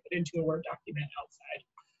want to type it into a Word document outside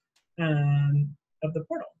of the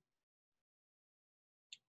portal.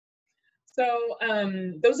 So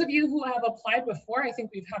those of you who have applied before, I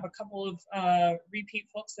think we have a couple of repeat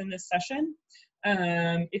folks in this session.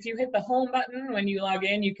 If you hit the home button when you log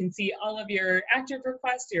in, you can see all of your active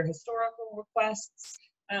requests, your historical requests.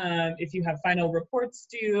 If you have final reports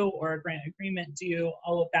due or a grant agreement due,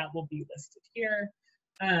 all of that will be listed here.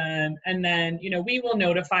 And then, we will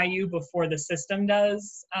notify you before the system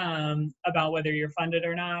does about whether you're funded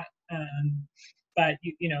or not. But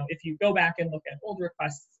if you go back and look at old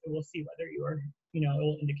requests, it will see whether you are, it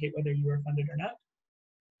will indicate whether you are funded or not.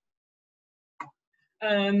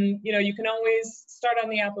 You can always start on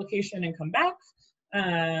the application and come back.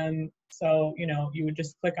 So, you would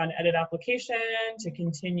just click on edit application to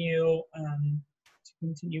continue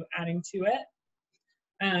adding to it.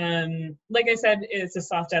 Like I said, it's a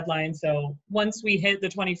soft deadline. So once we hit the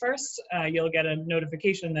 21st, you'll get a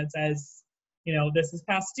notification that says, this is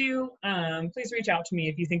past due. Please reach out to me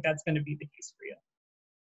if you think that's going to be the case for you.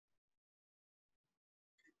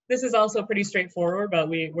 This is also pretty straightforward, but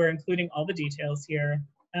we're including all the details here.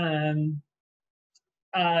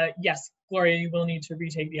 Yes, Gloria, you will need to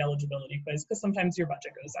retake the eligibility quiz because sometimes your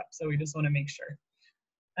budget goes up, so we just want to make sure.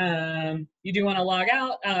 You do want to log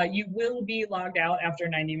out. You will be logged out after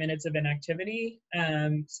 90 minutes of inactivity,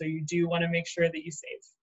 so you do want to make sure that you save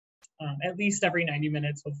at least every 90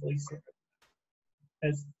 minutes, hopefully sooner.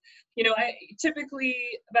 Because, you know, typically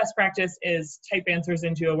best practice is type answers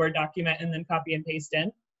into a Word document and then copy and paste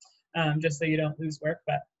in, just so you don't lose work.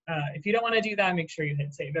 But if you don't want to do that, make sure you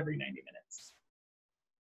hit save every 90 minutes.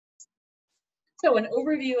 So an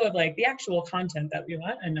overview of like the actual content that we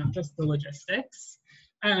want and not just the logistics.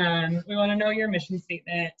 We want to know your mission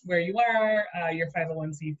statement, where you are, your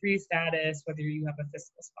 501c3 status, whether you have a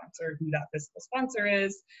fiscal sponsor, who that fiscal sponsor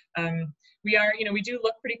is. We do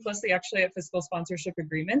look pretty closely actually at fiscal sponsorship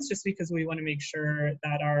agreements just because we want to make sure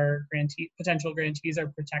that our potential grantees are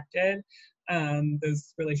protected.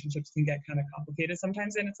 Those relationships can get kind of complicated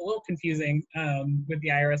sometimes, and it's a little confusing with the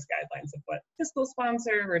IRS guidelines of what fiscal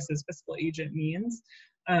sponsor versus fiscal agent means.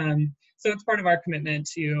 So it's part of our commitment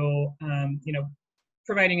to,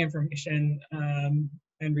 providing information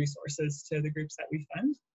and resources to the groups that we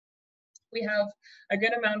fund. We have a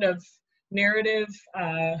good amount of narrative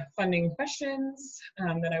funding questions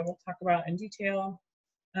that I will talk about in detail.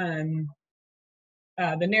 The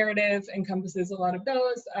narrative encompasses a lot of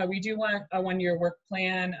those. We do want a one-year work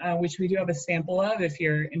plan, which we do have a sample of if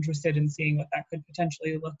you're interested in seeing what that could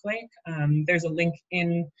potentially look like. There's a link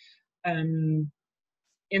in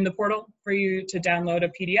the portal for you to download a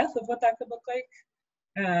PDF of what that could look like.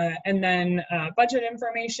 And then budget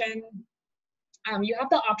information. You have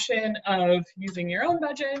the option of using your own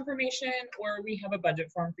budget information, or we have a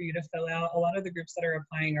budget form for you to fill out. A lot of the groups that are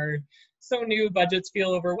applying are so new, budgets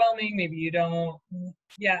feel overwhelming. Maybe you don't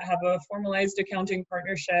yet have a formalized accounting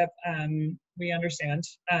partnership. We understand,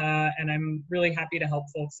 and I'm really happy to help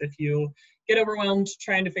folks if you get overwhelmed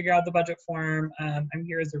trying to figure out the budget form. I'm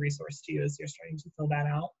here as a resource to you as you're starting to fill that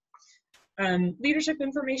out. Leadership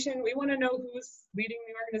information, we want to know who's leading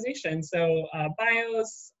the organization. So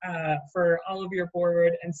bios for all of your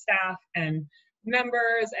board and staff and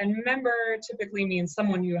members. And member typically means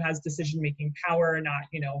someone who has decision-making power, not,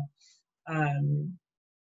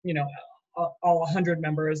 all 100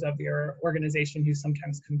 members of your organization who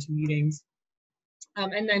sometimes come to meetings.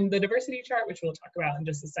 And then the diversity chart, which we'll talk about in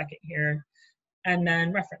just a second here. And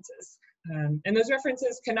then references. And those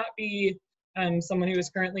references cannot be someone who is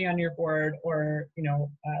currently on your board or,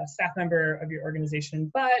 a staff member of your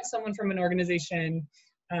organization, but someone from an organization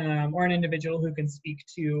or an individual who can speak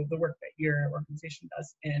to the work that your organization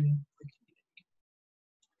does in the community.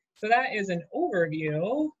 So that is an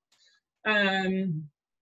overview.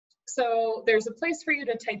 So there's a place for you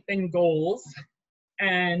to type in goals,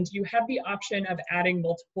 and you have the option of adding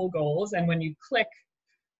multiple goals. And when you click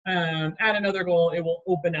add another goal, it will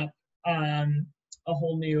open up a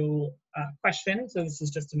whole new question. So this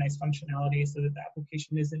is just a nice functionality so that the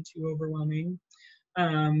application isn't too overwhelming.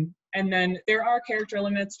 And then there are character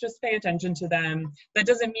limits, just pay attention to them. That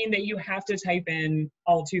doesn't mean that you have to type in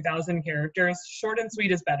all 2,000 characters. Short and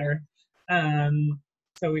sweet is better.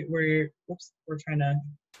 So we're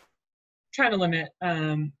trying to limit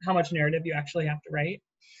how much narrative you actually have to write.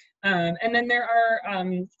 And then there are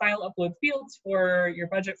file upload fields for your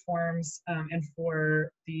budget forms and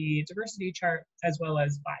for the diversity chart, as well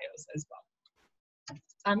as bios as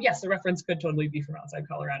well. Yes, the reference could totally be from outside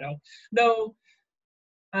Colorado, though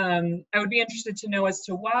I would be interested to know as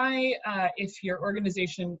to why, if your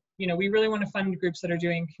organization, we really want to fund groups that are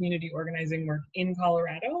doing community organizing work in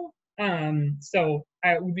Colorado. So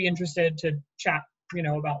I would be interested to chat,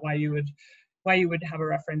 about why you would have a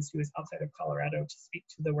reference who is outside of Colorado to speak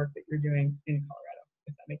to the work that you're doing in Colorado,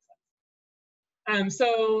 if that makes sense.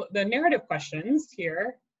 So the narrative questions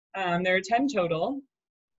here, there are 10 total.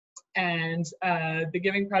 And the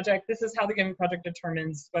Giving Project, this is how the Giving Project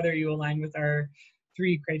determines whether you align with our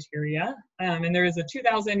 3 criteria. And there is a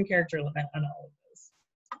 2,000 character limit on all of those.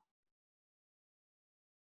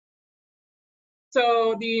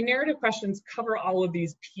 So the narrative questions cover all of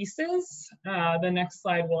these pieces. The next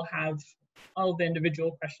slide will have all of the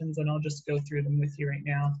individual questions, and I'll just go through them with you right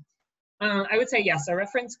now. I would say yes, a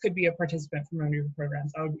reference could be a participant from one of your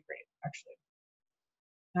programs. That would be great, actually.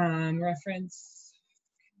 Reference,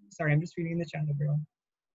 sorry, I'm just reading the chat, everyone.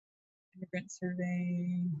 Immigrant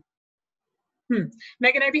survey.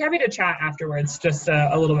 Megan, I'd be happy to chat afterwards, just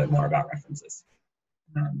a little bit more about references.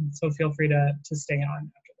 So feel free to stay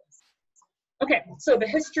on after this. Okay, so the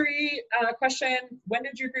history question, when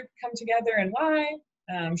did your group come together and why?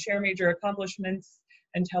 Share major accomplishments,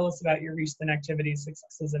 and tell us about your recent activities,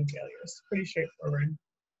 successes, and failures. Pretty straightforward.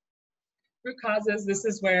 Root causes, this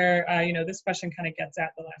is where, this question kind of gets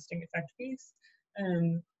at the lasting effect piece.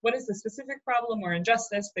 What is the specific problem or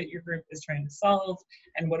injustice that your group is trying to solve,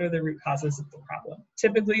 and what are the root causes of the problem?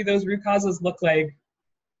 Typically, those root causes look like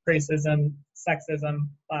racism, sexism,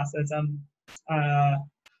 classism,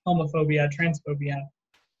 homophobia, transphobia,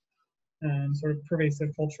 sort of pervasive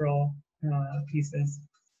cultural pieces.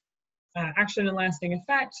 Action and lasting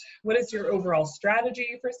effect. What is your overall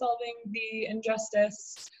strategy for solving the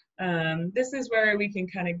injustice? This is where we can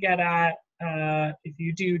kind of get at, if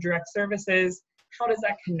you do direct services, how does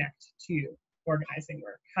that connect to organizing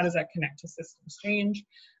work? How does that connect to systems change?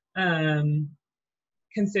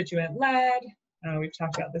 Constituent-led, we've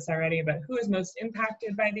talked about this already, but who is most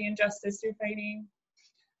impacted by the injustice you're fighting?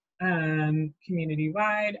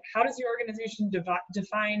 Community-wide, how does your organization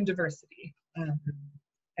define diversity?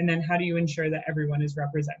 And then how do you ensure that everyone is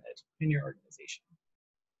represented in your organization?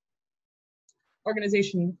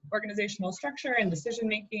 Organizational structure and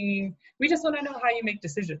decision-making. We just want to know how you make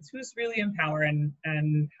decisions. Who's really in power, and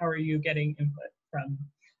how are you getting input from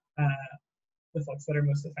the folks that are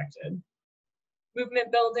most affected?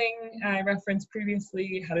 Movement building, I referenced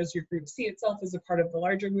previously. How does your group see itself as a part of the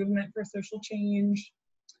larger movement for social change?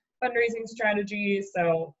 Fundraising strategies.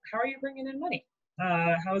 So how are you bringing in money?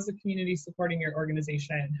 How is the community supporting your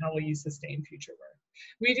organization? How will you sustain future work?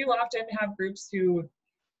 We do often have groups who,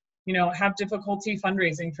 have difficulty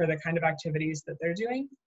fundraising for the kind of activities that they're doing.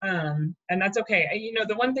 And that's okay.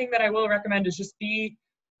 The one thing that I will recommend is just be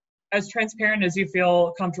as transparent as you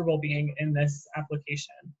feel comfortable being in this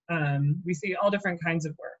application. We see all different kinds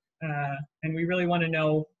of work, and we really want to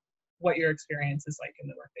know what your experience is like in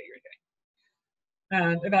the work that you're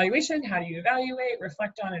doing. Evaluation, how do you evaluate,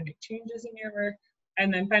 reflect on, and make changes in your work?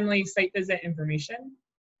 And then finally, site visit information.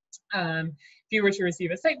 If you were to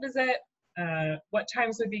receive a site visit, what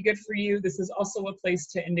times would be good for you? This is also a place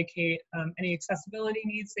to indicate any accessibility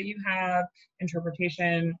needs that you have,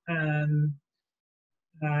 interpretation,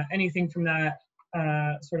 anything from that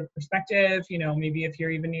sort of perspective. Maybe if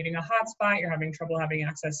you're even needing a hotspot, you're having trouble having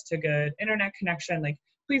access to good internet connection,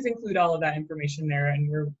 please include all of that information there, and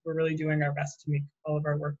we're really doing our best to make all of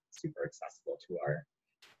our work super accessible to our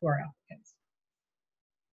applicants.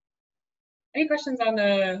 Any questions on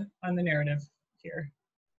the narrative here?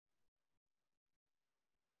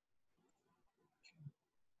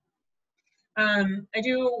 I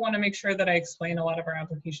do want to make sure that I explain a lot of our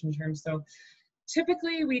application terms. So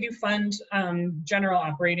typically we do fund general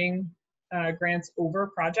operating grants over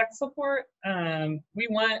project support. We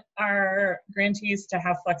want our grantees to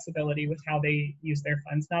have flexibility with how they use their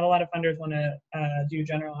funds. Not a lot of funders want to do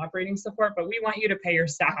general operating support, but we want you to pay your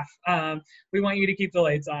staff. We want you to keep the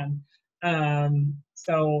lights on.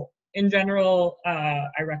 So in general,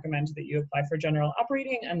 I recommend that you apply for general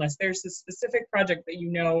operating unless there's a specific project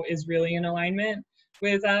that is really in alignment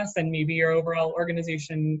with us, and maybe your overall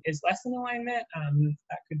organization is less in alignment.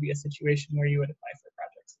 That could be a situation where you would apply for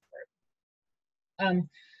project support.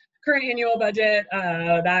 Current annual budget,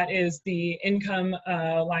 that is the income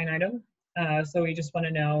line item. So we just want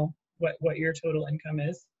to know what your total income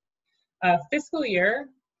is. Fiscal year,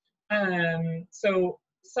 so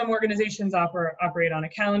some organizations operate on a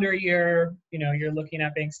calendar year. You're looking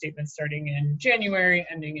at bank statements starting in January,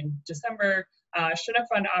 ending in December. Chinook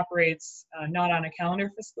Fund operates not on a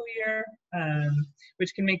calendar fiscal year,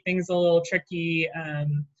 which can make things a little tricky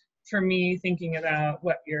for me, thinking about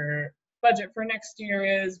what your budget for next year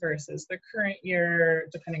is versus the current year,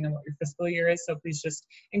 depending on what your fiscal year is. So please just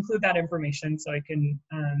include that information so I can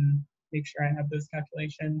make sure I have those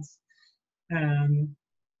calculations.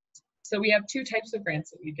 So we have two types of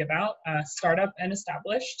grants that we give out, startup and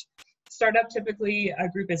established. Startup, typically a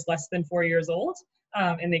group is less than 4 years old,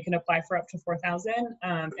 and they can apply for up to $4,000.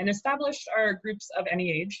 And established are groups of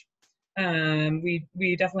any age.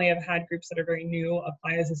 We definitely have had groups that are very new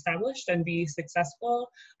apply as established and be successful.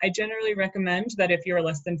 I generally recommend that if you're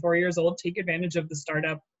less than 4 years old, take advantage of the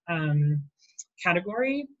startup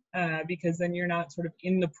category, because then you're not sort of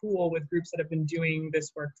in the pool with groups that have been doing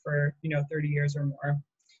this work for 30 years or more.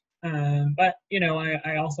 But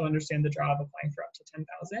I also understand the draw of applying for up to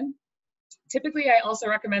 10,000. Typically, I also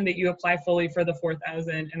recommend that you apply fully for the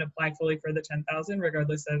 4,000 and apply fully for the 10,000,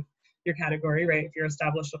 regardless of your category, right? If you're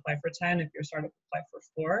established, apply for 10. If you're startup, apply for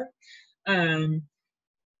 4.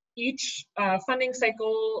 Each funding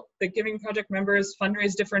cycle, the giving project members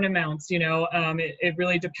fundraise different amounts. It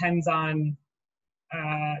really depends on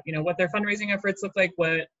what their fundraising efforts look like,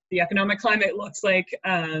 what the economic climate looks like.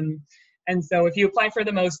 And so if you apply for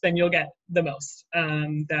the most, then you'll get the most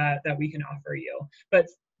that we can offer you. But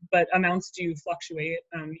but amounts do fluctuate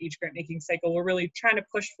each grant making cycle. We're really trying to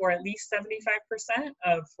push for at least 75%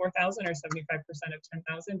 of 4,000 or 75% of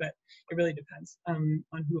 10,000, but it really depends on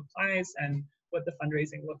who applies and what the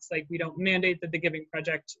fundraising looks like. We don't mandate that the Giving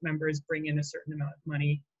Project members bring in a certain amount of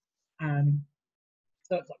money,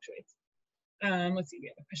 so it fluctuates. Let's see, we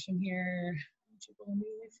have a question here.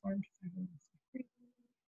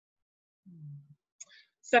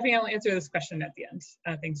 Stephanie, I'll answer this question at the end.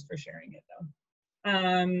 Thanks for sharing it though.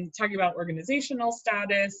 Talking about organizational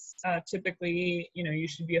status, typically, you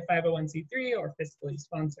should be a 501c3 or fiscally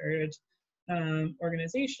sponsored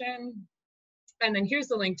organization. And then here's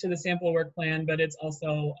the link to the sample work plan, but it's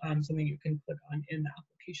also something you can click on in the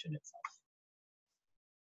application itself.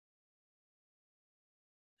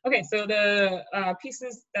 Okay, so the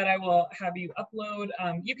pieces that I will have you upload,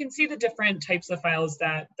 you can see the different types of files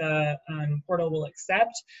that the portal will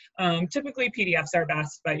accept. Typically PDFs are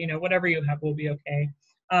best, but whatever you have will be okay.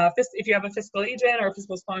 If you have a fiscal agent or a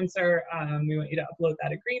fiscal sponsor, we want you to upload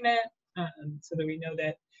that agreement so that we know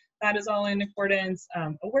that that is all in accordance.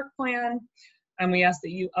 A work plan. We ask that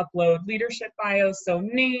you upload leadership bios, so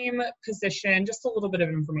name, position, just a little bit of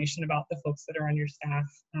information about the folks that are on your staff,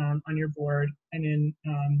 on your board, and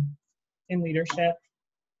in leadership.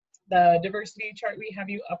 The diversity chart we have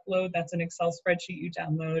you upload, that's an Excel spreadsheet you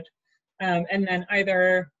download. And then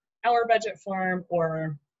either our budget form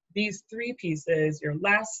or these three pieces, your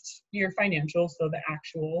last year financials, so the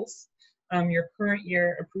actuals, your current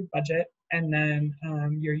year approved budget, and then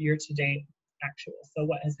your year-to-date actual, so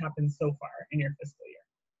what has happened so far in your fiscal year.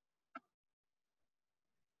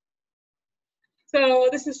 So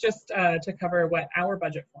this is just to cover what our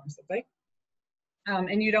budget forms look like.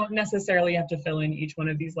 And you don't necessarily have to fill in each one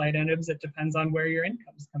of these line items. It depends on where your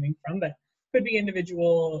income is coming from, but could be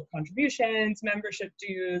individual contributions, membership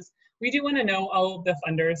dues. We do want to know all of the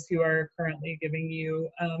funders who are currently giving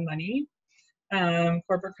you money.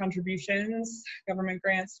 Corporate contributions, government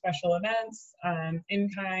grants, special events,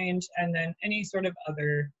 in-kind, and then any sort of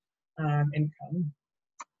other income.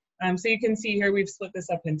 So you can see here we've split this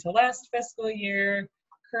up into last fiscal year,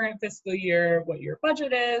 current fiscal year, what your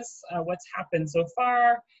budget is, what's happened so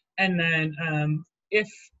far, and then if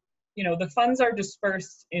the funds are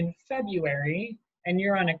dispersed in February and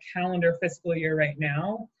you're on a calendar fiscal year right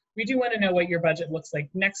now, we do want to know what your budget looks like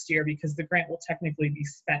next year because the grant will technically be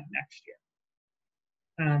spent next year.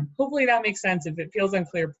 Hopefully that makes sense. If it feels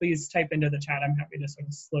unclear, please type into the chat. I'm happy to sort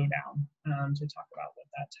of slow down to talk about what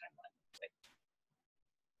that timeline looks like.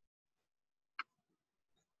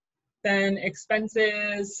 Then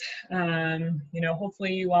expenses,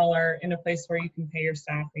 hopefully you all are in a place where you can pay your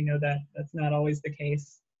staff. We know that that's not always the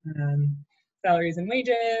case. Salaries and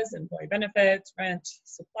wages, employee benefits, rent,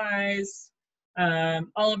 supplies.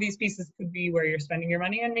 All of these pieces could be where you're spending your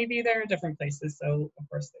money, and maybe there are different places. So of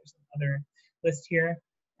course there's another list here.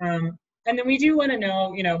 And then we do want to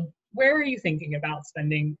know, where are you thinking about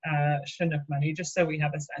spending Chinook money, just so we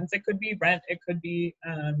have a sense. It could be rent, it could be,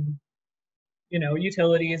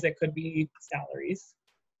 utilities, it could be salaries.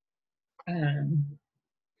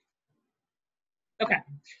 Okay,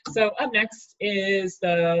 so up next is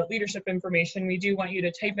the leadership information. We do want you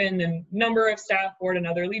to type in the number of staff, board, and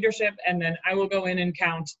other leadership, and then I will go in and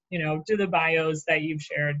count, do the bios that you've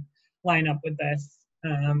shared line up with this.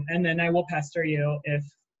 And then I will pester you if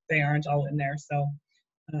they aren't all in there. So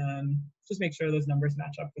just make sure those numbers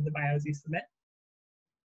match up with the bios you submit.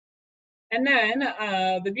 And then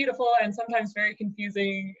the beautiful and sometimes very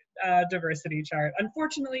confusing diversity chart.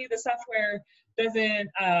 Unfortunately, the software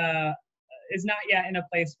is not yet in a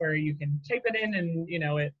place where you can type it in and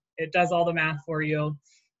it does all the math for you.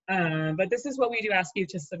 But this is what we do ask you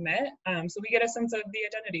to submit. So we get a sense of the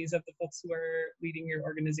identities of the folks who are leading your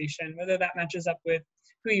organization, whether that matches up with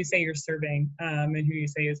who you say you're serving and who you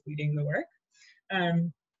say is leading the work.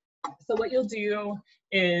 So what you'll do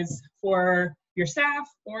is for your staff,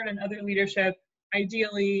 board, and other leadership,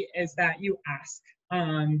 ideally is that you ask,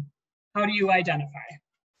 how do you identify?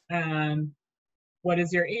 What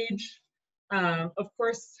is your age? Of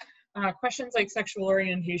course, questions like sexual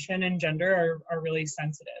orientation and gender are really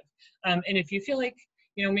sensitive. And if you feel like,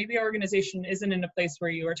 maybe your organization isn't in a place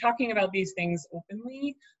where you are talking about these things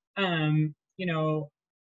openly,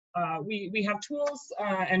 we have tools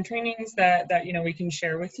and trainings that we can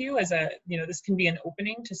share with you as this can be an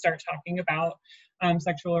opening to start talking about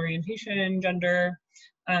sexual orientation, gender,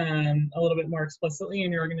 a little bit more explicitly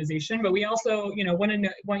in your organization. But we also,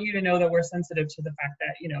 want you to know that we're sensitive to the fact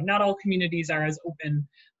that, not all communities are as open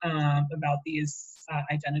about these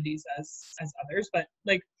identities as others. But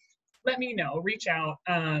let me know, reach out,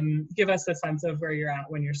 give us a sense of where you're at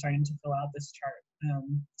when you're starting to fill out this chart.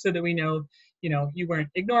 so that we know, you weren't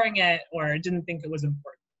ignoring it or didn't think it was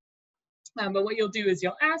important. But what you'll do is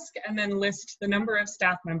you'll ask and then list the number of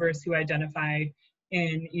staff members who identify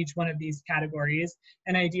in each one of these categories.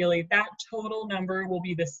 And ideally, that total number will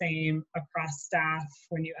be the same across staff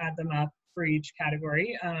when you add them up for each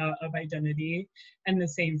category of identity, and the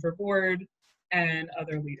same for board and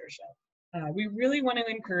other leadership. We really want to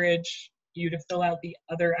encourage you to fill out the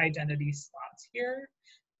other identity slots here.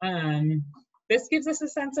 This gives us a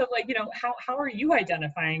sense of how are you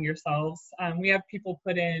identifying yourselves? We have people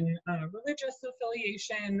put in religious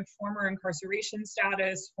affiliation, former incarceration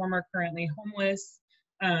status, former currently homeless.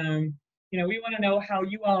 We want to know how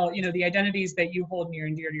you all, the identities that you hold near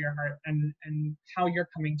and dear to your heart, and how you're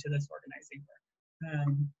coming to this organizing work.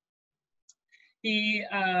 The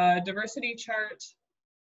diversity chart,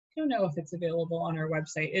 I don't know if it's available on our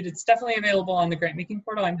website. It's definitely available on the grant making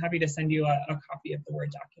portal. I'm happy to send you a copy of the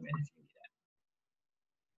Word document if you need it.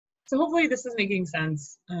 So hopefully this is making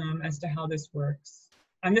sense as to how this works.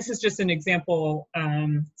 And this is just an example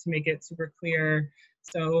to make it super clear.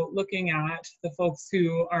 So looking at the folks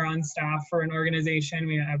who are on staff for an organization,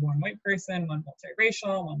 we have one white person, one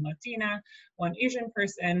multiracial, one Latina, one Asian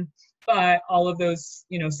person, but all of those,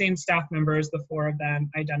 same staff members, the 4 of them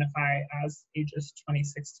identify as ages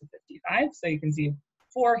 26 to 55. So you can see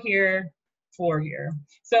 4 here, 4 here.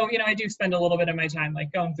 So, I do spend a little bit of my time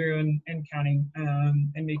going through and counting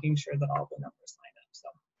and making sure that all the numbers line up. So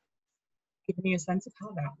giving you a sense of how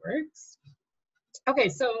that works. Okay,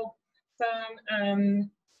 so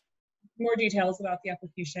some more details about the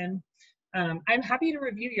application. I'm happy to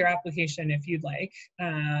review your application if you'd like,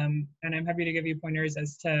 and I'm happy to give you pointers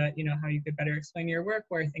as to how you could better explain your work,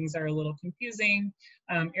 where things are a little confusing,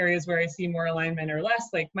 areas where I see more alignment or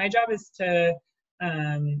less. My job is to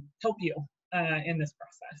help you in this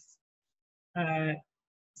process.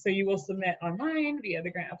 So you will submit online via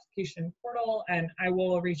the grant application portal, and I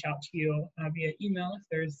will reach out to you via email if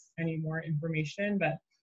there's any more information, but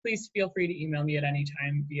please feel free to email me at any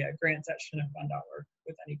time via grants@chinookfund.org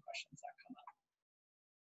with any questions that come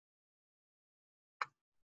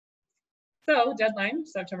up. So deadline,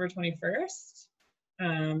 September 21st.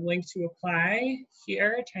 Link to apply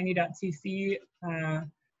here, tiny.cc/CF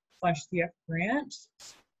grant.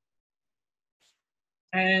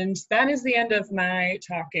 And that is the end of my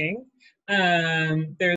talking. There's